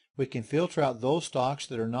time, we can filter out those stocks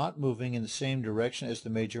that are not moving in the same direction as the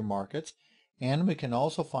major markets, and we can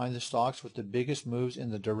also find the stocks with the biggest moves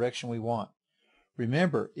in the direction we want.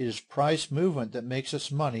 Remember, it is price movement that makes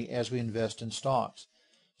us money as we invest in stocks.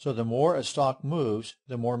 So the more a stock moves,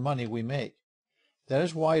 the more money we make. That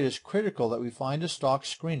is why it is critical that we find a stock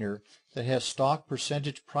screener that has stock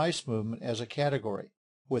percentage price movement as a category.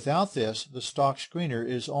 Without this, the stock screener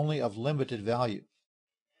is only of limited value.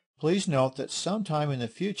 Please note that sometime in the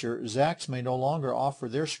future, Zacks may no longer offer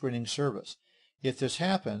their screening service. If this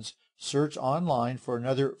happens, search online for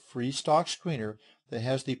another free stock screener that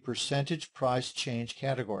has the percentage price change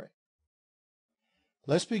category.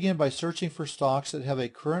 Let's begin by searching for stocks that have a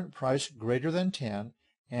current price greater than 10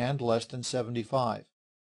 and less than 75.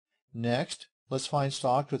 Next, let's find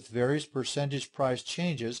stocks with various percentage price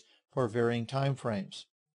changes for varying time frames.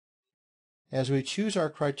 As we choose our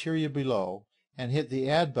criteria below and hit the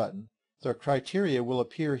Add button, the criteria will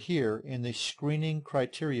appear here in the Screening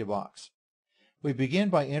Criteria box. We begin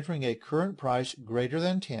by entering a current price greater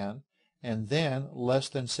than 10 and then less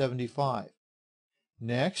than 75.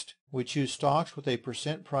 Next, we choose stocks with a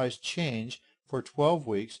percent price change for 12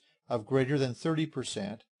 weeks of greater than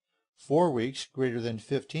 30%, 4 weeks greater than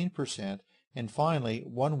 15%, and finally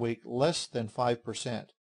 1 week less than 5%.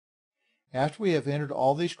 After we have entered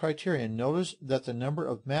all these criteria, notice that the number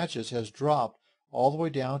of matches has dropped all the way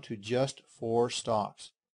down to just 4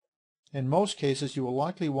 stocks. In most cases, you will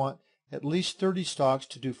likely want at least 30 stocks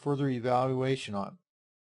to do further evaluation on.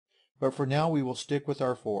 But for now, we will stick with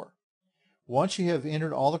our 4. Once you have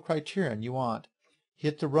entered all the criterion you want,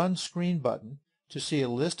 hit the Run Screen button to see a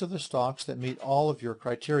list of the stocks that meet all of your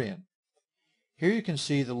criterion. Here you can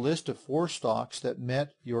see the list of 4 stocks that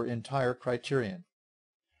met your entire criterion.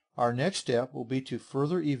 Our next step will be to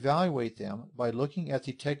further evaluate them by looking at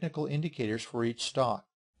the technical indicators for each stock.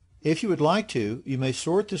 If you would like to, you may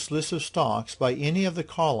sort this list of stocks by any of the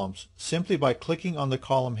columns simply by clicking on the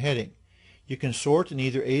column heading. You can sort in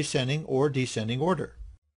either ascending or descending order.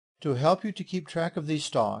 To help you to keep track of these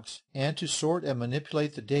stocks and to sort and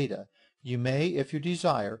manipulate the data, you may, if you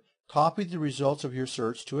desire, copy the results of your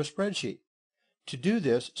search to a spreadsheet. To do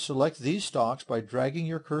this, select these stocks by dragging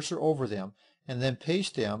your cursor over them and then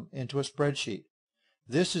paste them into a spreadsheet.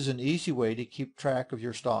 This is an easy way to keep track of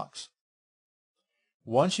your stocks.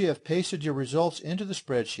 Once you have pasted your results into the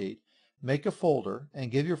spreadsheet, make a folder and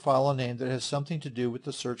give your file a name that has something to do with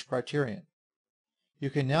the search criterion. You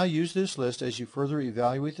can now use this list as you further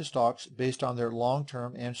evaluate the stocks based on their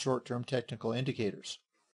long-term and short-term technical indicators.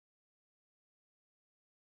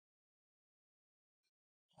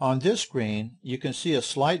 On this screen, you can see a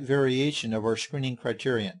slight variation of our screening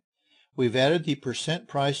criterion. We've added the percent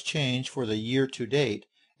price change for the year to date,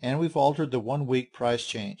 and we've altered the 1 week price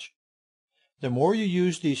change. The more you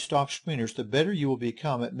use these stock screeners, the better you will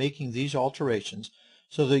become at making these alterations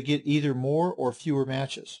so they get either more or fewer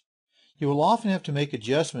matches. You will often have to make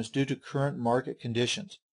adjustments due to current market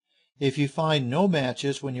conditions. If you find no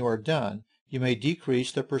matches when you are done, you may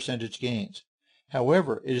decrease the percentage gains.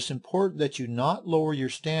 However, it is important that you not lower your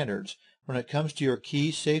standards when it comes to your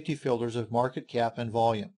key safety filters of market cap and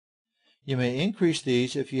volume. You may increase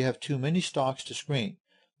these if you have too many stocks to screen.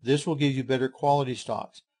 This will give you better quality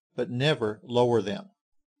stocks, but never lower them.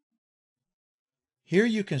 Here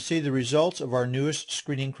you can see the results of our newest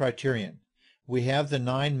screening criterion. We have the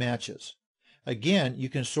 9 matches. Again, you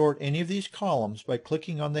can sort any of these columns by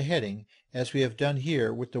clicking on the heading, as we have done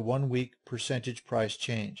here with the 1 week percentage price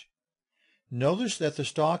change. Notice that the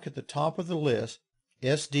stock at the top of the list,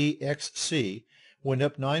 SDXC, went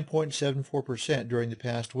up 9.74% during the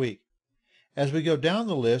past week. As we go down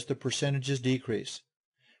the list, the percentages decrease.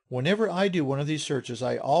 Whenever I do one of these searches,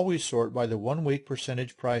 I always sort by the 1 week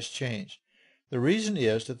percentage price change. The reason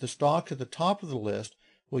is that the stocks at the top of the list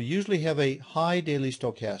will usually have a high daily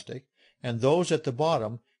stochastic, and those at the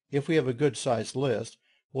bottom, if we have a good-sized list,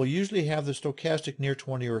 will usually have the stochastic near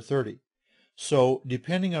 20 or 30. So,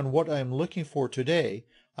 depending on what I am looking for today,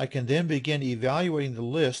 I can then begin evaluating the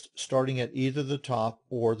list starting at either the top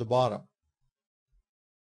or the bottom.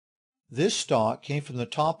 This stock came from the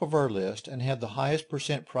top of our list and had the highest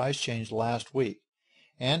percent price change last week,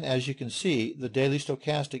 and as you can see, the daily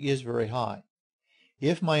stochastic is very high.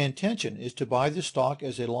 If my intention is to buy this stock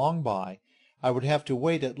as a long buy, I would have to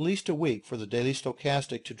wait at least a week for the daily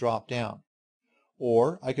stochastic to drop down.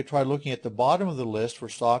 Or I could try looking at the bottom of the list for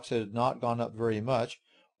stocks that had not gone up very much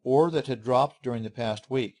or that had dropped during the past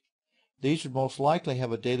week. These would most likely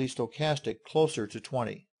have a daily stochastic closer to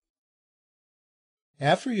 20.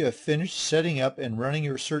 After you have finished setting up and running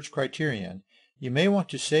your search criterion, you may want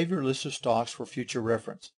to save your list of stocks for future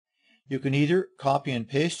reference. You can either copy and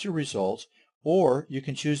paste your results, or you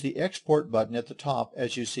can choose the Export button at the top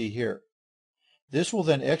as you see here. This will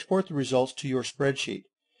then export the results to your spreadsheet.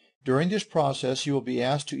 During this process, you will be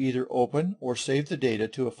asked to either open or save the data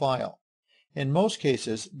to a file. In most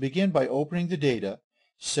cases, begin by opening the data,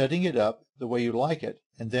 setting it up the way you like it,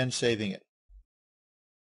 and then saving it.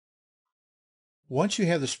 Once you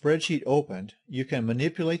have the spreadsheet opened, you can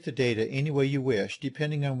manipulate the data any way you wish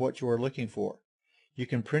depending on what you are looking for. You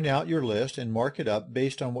can print out your list and mark it up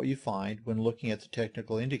based on what you find when looking at the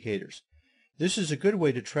technical indicators. This is a good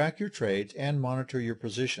way to track your trades and monitor your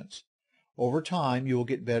positions. Over time, you will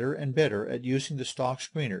get better and better at using the stock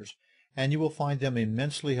screeners, and you will find them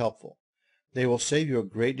immensely helpful. They will save you a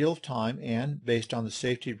great deal of time, and, based on the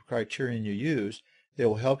safety criterion you use, they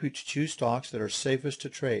will help you to choose stocks that are safest to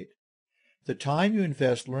trade. The time you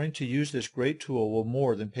invest learning to use this great tool will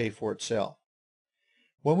more than pay for itself.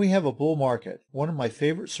 When we have a bull market, one of my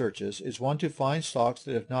favorite searches is one to find stocks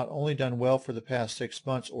that have not only done well for the past 6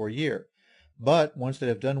 months or year, but ones that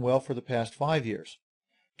have done well for the past 5 years.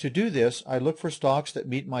 To do this, I look for stocks that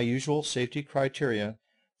meet my usual safety criteria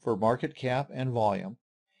for market cap and volume,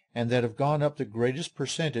 and that have gone up the greatest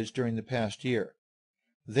percentage during the past year.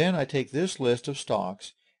 Then I take this list of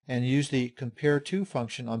stocks and use the Compare To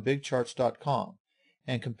function on BigCharts.com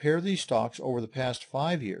and compare these stocks over the past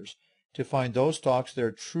 5 years to find those stocks that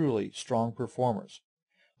are truly strong performers.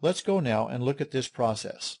 Let's go now and look at this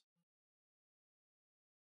process.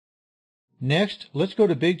 Next, let's go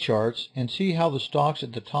to Big Charts and see how the stocks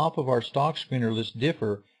at the top of our stock screener list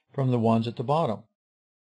differ from the ones at the bottom.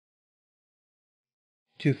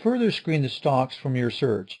 To further screen the stocks from your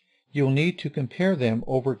search, you'll need to compare them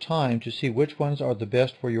over time to see which ones are the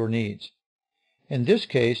best for your needs. In this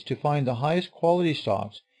case, to find the highest quality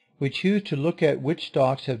stocks, we choose to look at which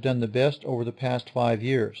stocks have done the best over the past 5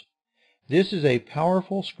 years. This is a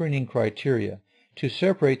powerful screening criteria to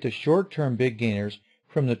separate the short-term big gainers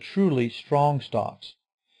from the truly strong stocks.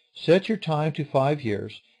 Set your time to 5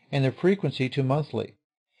 years and the frequency to monthly.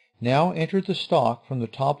 Now enter the stock from the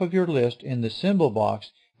top of your list in the symbol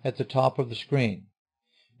box at the top of the screen.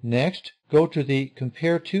 Next, go to the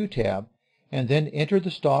Compare To tab and then enter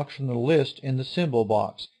the stocks from the list in the symbol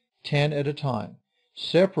box, 10 at a time,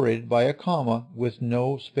 separated by a comma with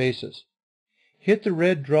no spaces. Hit the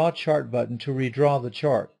red Draw Chart button to redraw the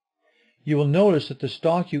chart. You will notice that the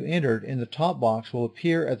stock you entered in the top box will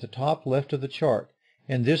appear at the top left of the chart,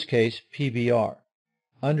 in this case PBR.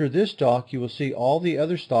 Under this stock you will see all the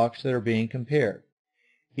other stocks that are being compared.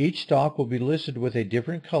 Each stock will be listed with a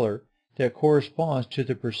different color that corresponds to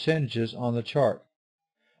the percentages on the chart.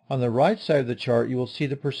 On the right side of the chart you will see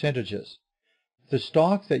the percentages. The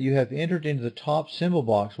stock that you have entered into the top symbol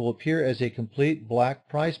box will appear as a complete black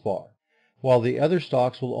price bar, while the other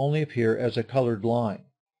stocks will only appear as a colored line.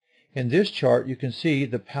 In this chart you can see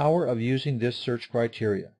the power of using this search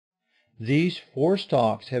criteria. These 4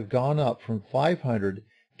 stocks have gone up from 500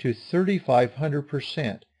 to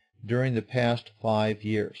 3,500% during the past 5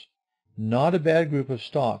 years. Not a bad group of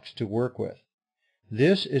stocks to work with.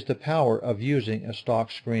 This is the power of using a stock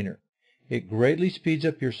screener. It greatly speeds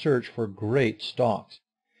up your search for great stocks.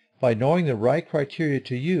 By knowing the right criteria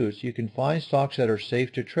to use, you can find stocks that are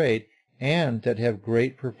safe to trade and that have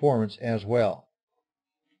great performance as well.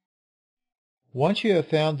 Once you have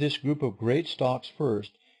found this group of great stocks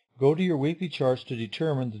first, go to your weekly charts to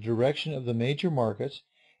determine the direction of the major markets,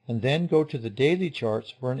 and then go to the daily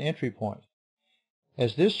charts for an entry point.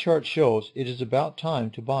 As this chart shows, it is about time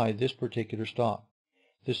to buy this particular stock.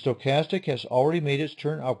 The stochastic has already made its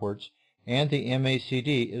turn upwards, and the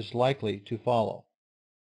MACD is likely to follow.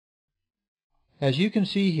 As you can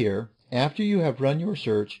see here, after you have run your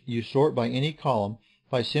search, you sort by any column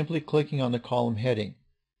by simply clicking on the column heading.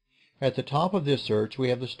 At the top of this search, we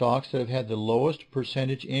have the stocks that have had the lowest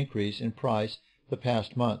percentage increase in price the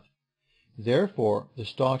past month. Therefore, the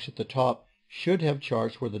stocks at the top should have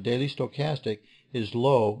charts where the daily stochastic is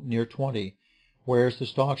low, near 20, whereas the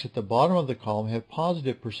stocks at the bottom of the column have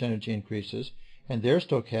positive percentage increases, and their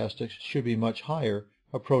stochastics should be much higher,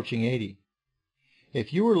 approaching 80.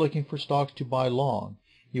 If you were looking for stocks to buy long,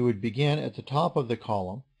 you would begin at the top of the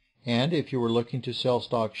column, and if you were looking to sell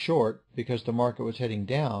stocks short because the market was heading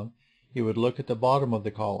down, you would look at the bottom of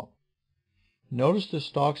the column. Notice the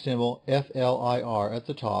stock symbol FLIR at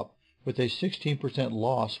the top with a 16%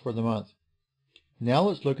 loss for the month. Now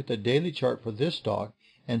let's look at the daily chart for this stock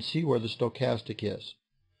and see where the stochastic is.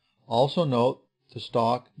 Also note the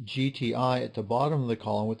stock GTI at the bottom of the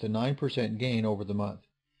column with a 9% gain over the month.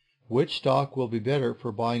 Which stock will be better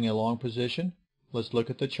for buying a long position? Let's look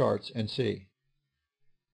at the charts and see.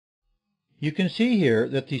 You can see here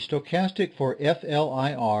that the stochastic for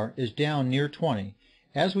FLIR is down near 20,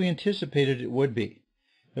 as we anticipated it would be.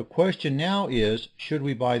 The question now is, should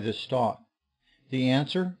we buy this stock? The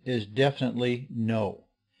answer is definitely no.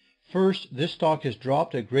 First, this stock has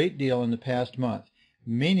dropped a great deal in the past month,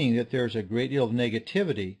 meaning that there is a great deal of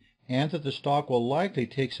negativity and that the stock will likely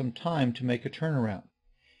take some time to make a turnaround.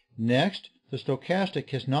 Next, the stochastic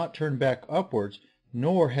has not turned back upwards,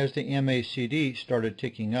 nor has the MACD started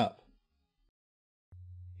ticking up.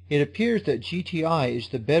 It appears that GTI is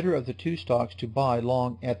the better of the two stocks to buy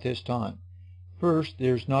long at this time. First,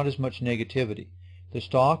 there's not as much negativity. The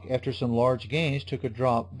stock, after some large gains, took a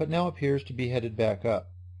drop, but now appears to be headed back up.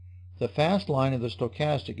 The fast line of the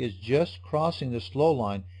stochastic is just crossing the slow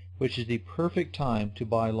line, which is the perfect time to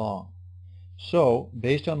buy long. So,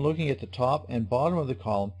 based on looking at the top and bottom of the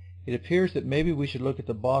column, it appears that maybe we should look at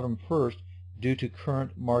the bottom first due to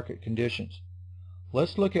current market conditions.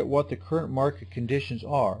 Let's look at what the current market conditions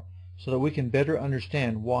are so that we can better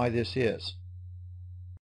understand why this is.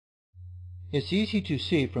 It's easy to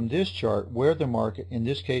see from this chart where the market, in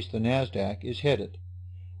this case the NASDAQ, is headed.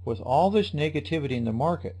 With all this negativity in the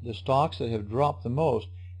market, the stocks that have dropped the most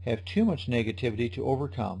have too much negativity to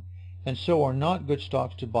overcome, and so are not good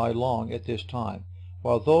stocks to buy long at this time,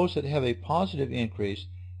 while those that have a positive increase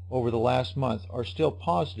over the last month are still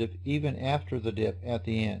positive even after the dip at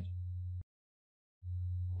the end.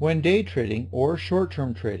 When day trading or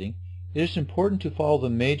short-term trading, it is important to follow the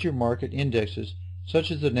major market indexes such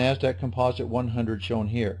as the NASDAQ Composite 100 shown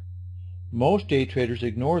here. Most day traders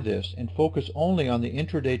ignore this and focus only on the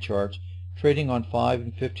intraday charts, trading on 5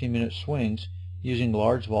 and 15-minute swings using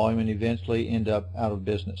large volume and eventually end up out of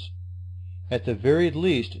business. At the very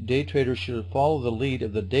least, day traders should follow the lead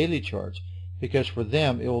of the daily charts because for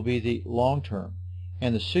them it will be the long term,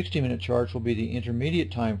 and the 60-minute charts will be the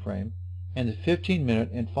intermediate time frame, and the 15-minute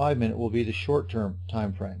and 5-minute will be the short-term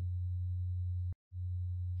time frame.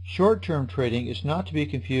 Short-term trading is not to be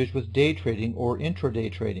confused with day trading or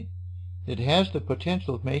intraday trading. It has the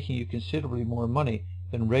potential of making you considerably more money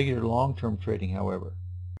than regular long-term trading, however.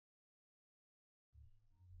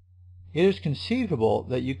 It is conceivable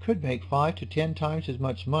that you could make 5 to 10 times as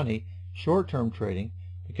much money short-term trading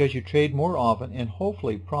because you trade more often and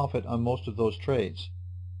hopefully profit on most of those trades.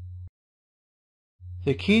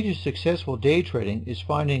 The key to successful day trading is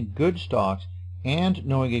finding good stocks and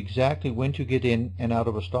knowing exactly when to get in and out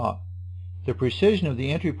of a stock. The precision of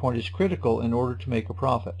the entry point is critical in order to make a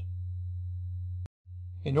profit.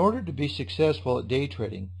 In order to be successful at day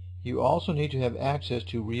trading, you also need to have access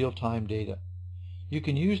to real-time data. You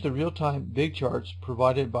can use the real-time big charts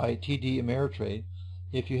provided by TD Ameritrade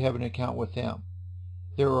if you have an account with them.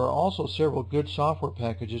 There are also several good software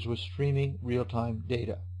packages with streaming real-time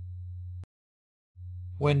data.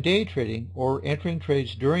 When day trading or entering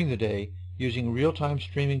trades during the day using real-time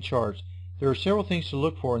streaming charts, there are several things to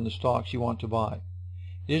look for in the stocks you want to buy.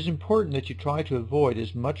 It is important that you try to avoid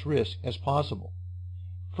as much risk as possible.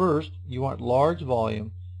 First, you want large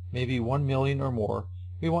volume, maybe 1 million or more.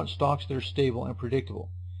 We want stocks that are stable and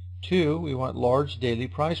predictable. 2, we want large daily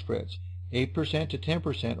price spreads. 8% to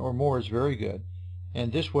 10% or more is very good,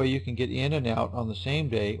 and this way you can get in and out on the same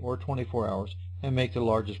day or 24 hours and make the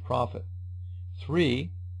largest profit.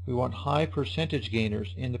 3, we want high percentage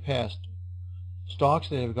gainers in the past. Stocks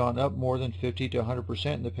that have gone up more than 50 to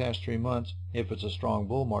 100% in the past 3 months if it's a strong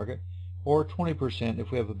bull market, or 20%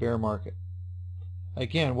 if we have a bear market.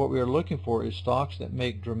 Again, what we are looking for is stocks that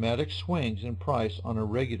make dramatic swings in price on a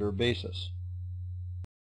regular basis.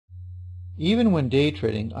 Even when day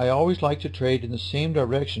trading, I always like to trade in the same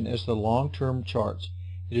direction as the long-term charts.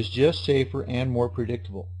 It is just safer and more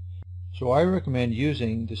predictable. So I recommend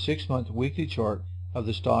using the 6-month weekly chart of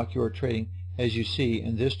the stock you are trading, as you see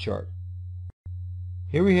in this chart.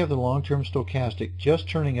 Here we have the long-term stochastic just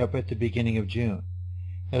turning up at the beginning of June.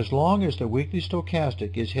 As long as the weekly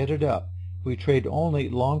stochastic is headed up, we trade only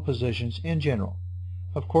long positions in general.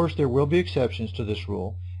 Of course, there will be exceptions to this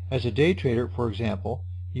rule. As a day trader, for example,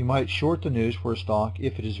 you might short the news for a stock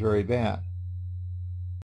if it is very bad.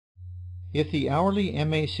 If the hourly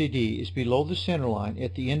MACD is below the center line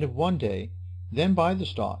at the end of one day, then buy the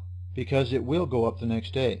stock, because it will go up the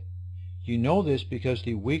next day. You know this because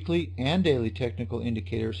the weekly and daily technical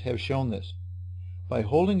indicators have shown this. By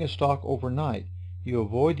holding a stock overnight, you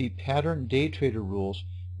avoid the pattern day trader rules,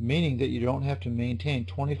 meaning that you don't have to maintain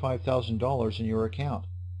 $25,000 in your account.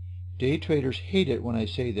 Day traders hate it when I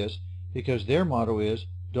say this because their motto is,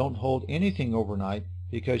 don't hold anything overnight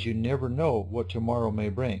because you never know what tomorrow may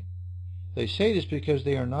bring. They say this because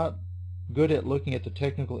they are not good at looking at the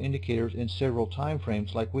technical indicators in several time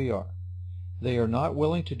frames like we are. They are not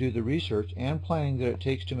willing to do the research and planning that it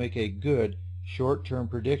takes to make a good short-term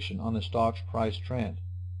prediction on a stock's price trend.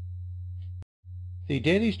 The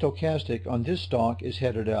daily stochastic on this stock is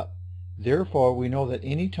headed up. Therefore, we know that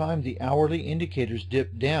any time the hourly indicators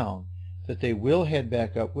dip down, that they will head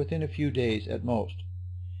back up within a few days at most.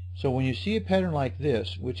 So when you see a pattern like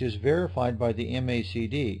this, which is verified by the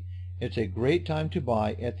MACD, it's a great time to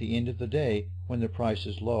buy at the end of the day when the price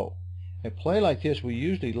is low. A play like this will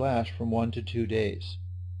usually last from 1 to 2 days.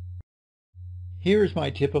 Here is my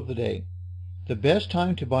tip of the day. The best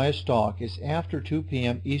time to buy a stock is after 2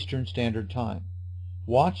 p.m. Eastern Standard Time.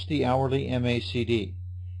 Watch the hourly MACD.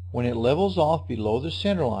 When it levels off below the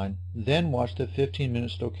center line, then watch the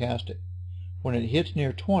 15-minute stochastic. When it hits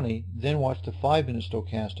near 20, then watch the 5-minute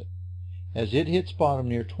stochastic. As it hits bottom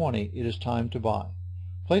near 20, it is time to buy.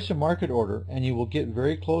 Place a market order and you will get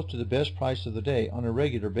very close to the best price of the day on a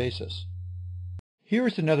regular basis. Here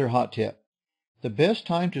is another hot tip. The best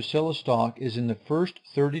time to sell a stock is in the first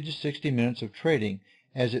 30 to 60 minutes of trading,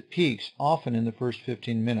 as it peaks often in the first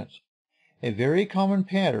 15 minutes. A very common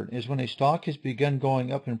pattern is when a stock has begun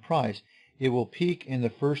going up in price, it will peak in the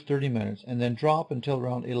first 30 minutes and then drop until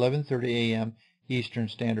around 11:30 a.m. Eastern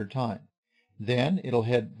Standard Time. Then it'll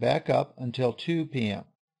head back up until 2 p.m.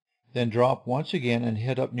 Then drop once again and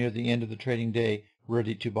head up near the end of the trading day,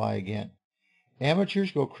 ready to buy again.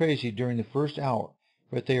 Amateurs go crazy during the first hour,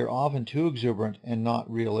 but they are often too exuberant and not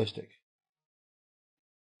realistic.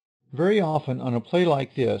 Very often on a play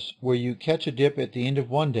like this, where you catch a dip at the end of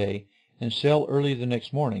one day and sell early the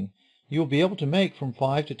next morning, you will be able to make from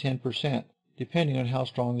 5 to 10%, depending on how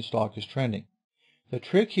strong the stock is trending. The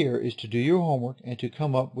trick here is to do your homework and to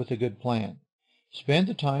come up with a good plan. Spend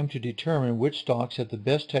the time to determine which stocks have the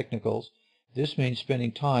best technicals. This means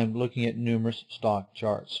spending time looking at numerous stock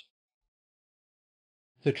charts.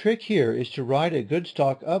 The trick here is to ride a good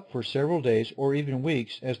stock up for several days or even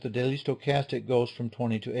weeks as the daily stochastic goes from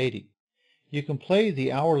 20 to 80. You can play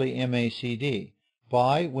the hourly MACD,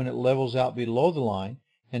 buy when it levels out below the line,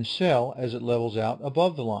 and sell as it levels out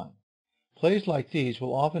above the line. Plays like these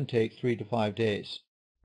will often take 3 to 5 days.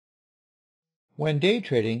 When day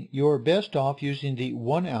trading, you are best off using the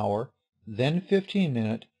 1 hour, then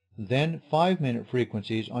 15-minute, then 5-minute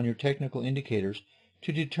frequencies on your technical indicators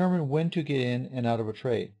to determine when to get in and out of a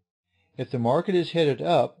trade. If the market is headed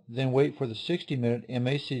up, then wait for the 60-minute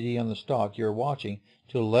MACD on the stock you are watching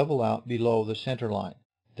to level out below the center line.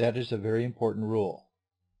 That is a very important rule.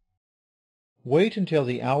 Wait until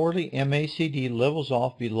the hourly MACD levels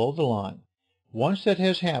off below the line. Once that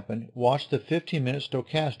has happened, watch the 15-minute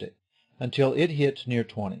stochastic until it hits near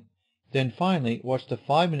 20. Then finally, watch the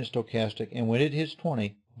 5-minute stochastic, and when it hits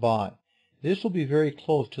 20, buy. This will be very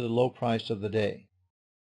close to the low price of the day.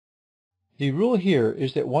 The rule here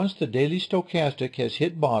is that once the daily stochastic has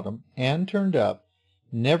hit bottom and turned up,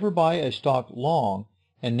 never buy a stock long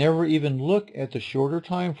and never even look at the shorter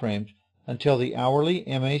time frames until the hourly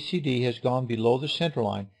MACD has gone below the center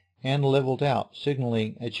line and leveled out,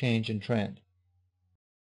 signaling a change in trend.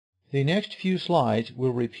 The next few slides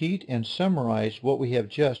will repeat and summarize what we have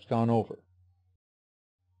just gone over.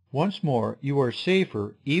 Once more, you are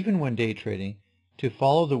safer, even when day trading, to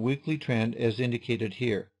follow the weekly trend as indicated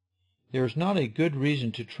here. There is not a good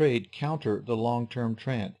reason to trade counter the long-term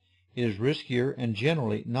trend. It is riskier and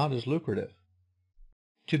generally not as lucrative.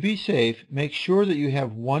 To be safe, make sure that you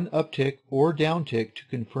have one uptick or downtick to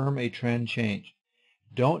confirm a trend change.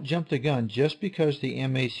 Don't jump the gun just because the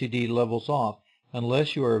MACD levels off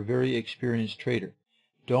unless you are a very experienced trader.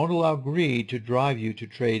 Don't allow greed to drive you to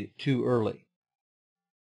trade too early.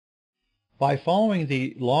 By following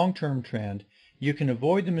the long-term trend, you can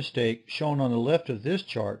avoid the mistake shown on the left of this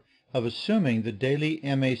chart of assuming the daily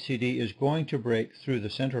MACD is going to break through the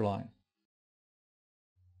center line.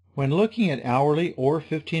 When looking at hourly or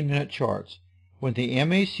 15-minute charts, when the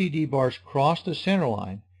MACD bars cross the center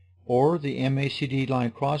line, or the MACD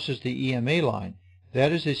line crosses the EMA line,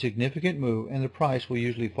 that is a significant move and the price will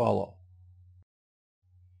usually follow.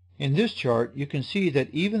 In this chart, you can see that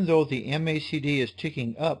even though the MACD is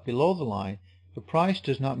ticking up below the line, the price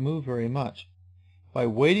does not move very much. By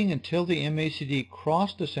waiting until the MACD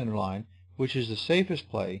crossed the center line, which is the safest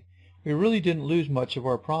play, we really didn't lose much of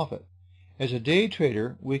our profit. As a day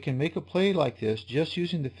trader, we can make a play like this just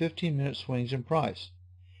using the 15-minute swings in price.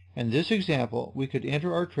 In this example, we could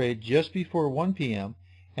enter our trade just before 1 p.m.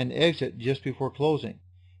 and exit just before closing.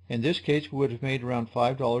 In this case, we would have made around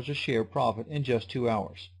 $5 a share profit in just 2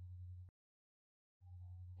 hours.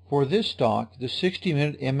 For this stock, the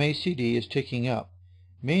 60-minute MACD is ticking up,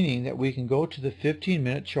 meaning that we can go to the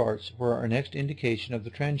 15-minute charts for our next indication of the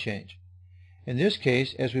trend change. In this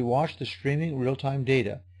case, as we watch the streaming real-time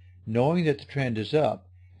data, knowing that the trend is up,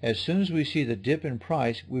 as soon as we see the dip in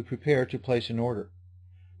price, we prepare to place an order.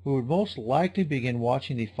 We would most likely begin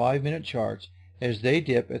watching the 5-minute charts as they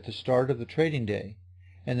dip at the start of the trading day,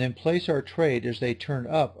 and then place our trade as they turn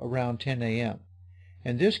up around 10 a.m.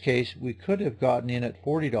 In this case, we could have gotten in at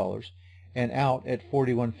 $40 and out at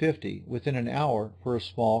 $41.50 within an hour for a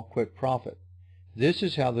small, quick profit. This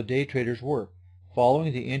is how the day traders work,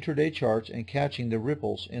 following the intraday charts and catching the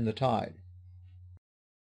ripples in the tide.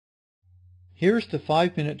 Here's the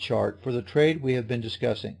 5-minute chart for the trade we have been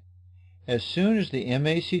discussing. As soon as the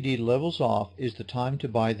MACD levels off is the time to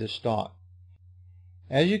buy this stock.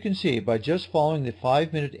 As you can see, by just following the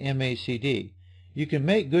 5-minute MACD, you can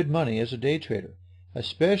make good money as a day trader,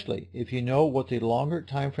 especially if you know what the longer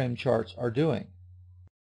time frame charts are doing.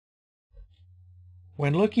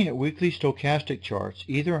 When looking at weekly stochastic charts,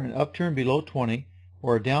 either an upturn below 20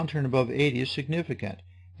 or a downturn above 80 is significant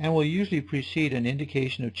and will usually precede an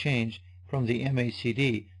indication of change from the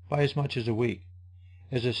MACD by as much as a week.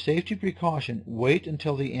 As a safety precaution, wait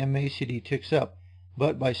until the MACD ticks up,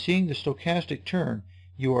 but by seeing the stochastic turn,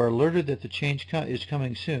 you are alerted that the change is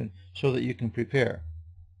coming soon so that you can prepare.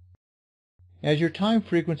 As your time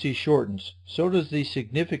frequency shortens, so does the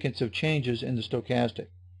significance of changes in the stochastic.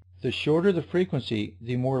 The shorter the frequency,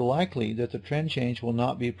 the more likely that the trend change will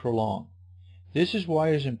not be prolonged. This is why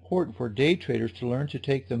it is important for day traders to learn to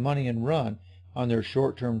take the money and run on their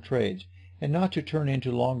short-term trades, and not to turn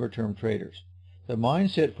into longer-term traders. The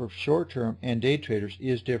mindset for short-term and day traders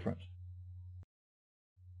is different.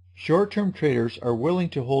 Short-term traders are willing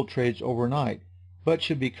to hold trades overnight, but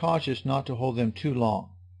should be cautious not to hold them too long.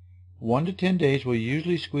 1 to 10 days will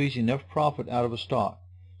usually squeeze enough profit out of a stock,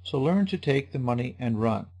 so learn to take the money and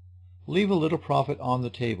run. Leave a little profit on the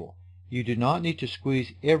table. You do not need to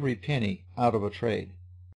squeeze every penny out of a trade.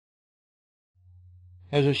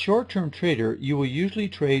 As a short-term trader, you will usually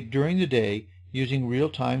trade during the day using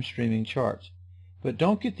real-time streaming charts. But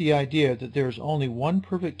don't get the idea that there is only one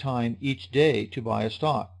perfect time each day to buy a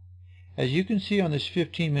stock. As you can see on this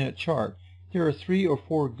 15-minute chart, there are 3 or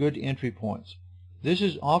 4 good entry points. This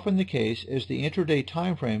is often the case as the intraday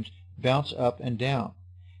time frames bounce up and down.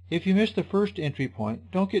 If you miss the first entry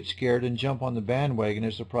point, don't get scared and jump on the bandwagon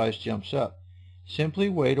as the price jumps up. Simply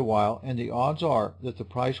wait a while, and the odds are that the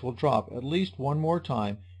price will drop at least one more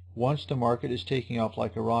time once the market is taking off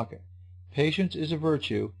like a rocket. Patience is a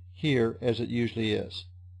virtue, here as it usually is.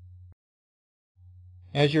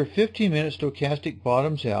 As your 15-minute stochastic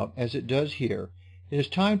bottoms out, as it does here, it is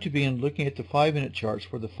time to begin looking at the 5-minute charts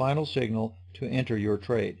for the final signal to enter your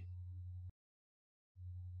trade.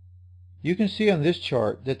 You can see on this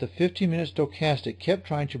chart that the 15-minute stochastic kept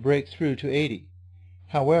trying to break through to 80.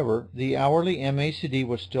 However, the hourly MACD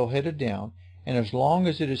was still headed down, and as long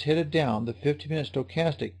as it is headed down, the 15-minute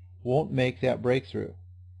stochastic won't make that breakthrough.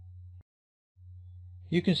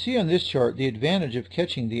 You can see on this chart the advantage of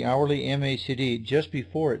catching the hourly MACD just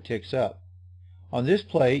before it ticks up. On this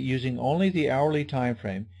play, using only the hourly time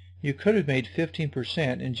frame, you could have made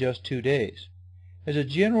 15% in just 2 days. As a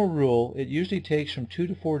general rule, it usually takes from 2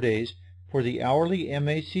 to 4 days for the hourly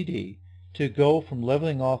MACD to go from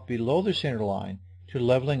leveling off below the center line to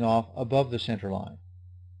leveling off above the center line.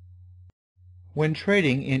 When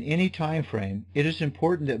trading in any time frame, it is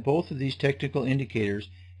important that both of these technical indicators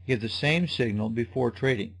give the same signal before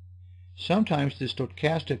trading. Sometimes the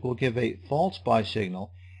stochastic will give a false buy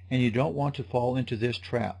signal, and you don't want to fall into this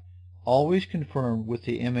trap. Always confirm with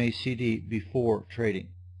the MACD before trading.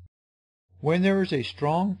 When there is a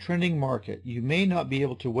strong trending market, you may not be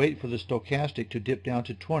able to wait for the stochastic to dip down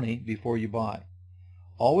to 20 before you buy.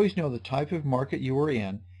 Always know the type of market you are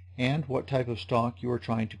in and what type of stock you are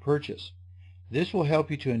trying to purchase. This will help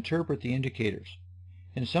you to interpret the indicators.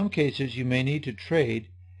 In some cases, you may need to trade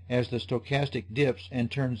as the stochastic dips and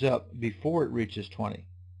turns up before it reaches 20.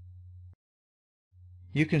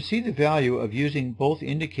 You can see the value of using both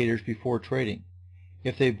indicators before trading.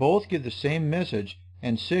 If they both give the same message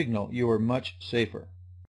and signal, you are much safer.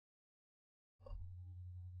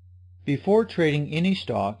 Before trading any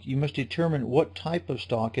stock, you must determine what type of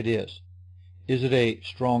stock it is. Is it a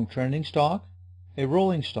strong trending stock, a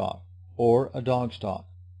rolling stock, or a dog stock?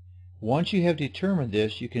 Once you have determined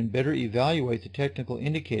this, you can better evaluate the technical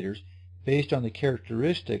indicators based on the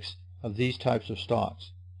characteristics of these types of stocks.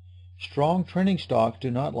 Strong trending stocks do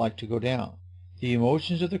not like to go down. The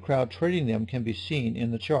emotions of the crowd trading them can be seen in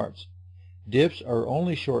the charts. Dips are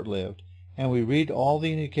only short-lived, and we read all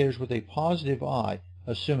the indicators with a positive eye,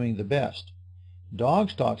 assuming the best. Dog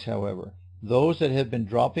stocks, however, those that have been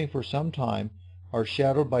dropping for some time, are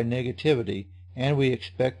shadowed by negativity, and we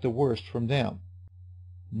expect the worst from them.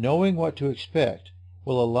 Knowing what to expect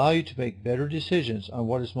will allow you to make better decisions on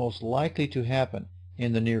what is most likely to happen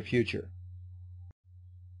in the near future.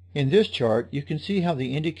 In this chart, you can see how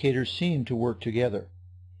the indicators seem to work together.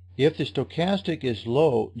 If the stochastic is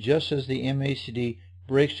low just as the MACD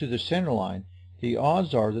breaks through the center line, the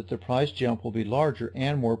odds are that the price jump will be larger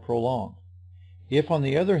and more prolonged. If, on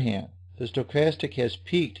the other hand, the stochastic has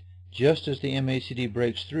peaked just as the MACD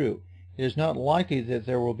breaks through, it is not likely that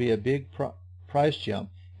there will be a big price jump,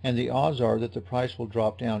 and the odds are that the price will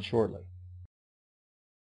drop down shortly.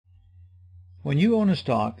 When you own a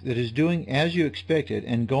stock that is doing as you expected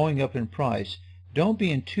and going up in price, don't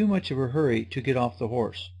be in too much of a hurry to get off the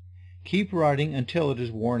horse. Keep riding until it is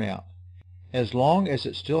worn out. As long as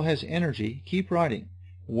it still has energy, keep riding.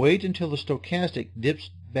 Wait until the stochastic dips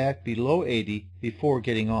back below 80 before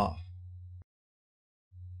getting off.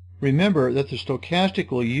 Remember that the stochastic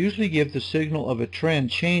will usually give the signal of a trend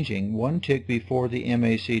changing one tick before the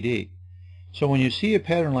MACD. So when you see a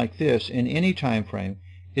pattern like this in any time frame,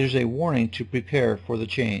 it is a warning to prepare for the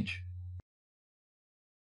change.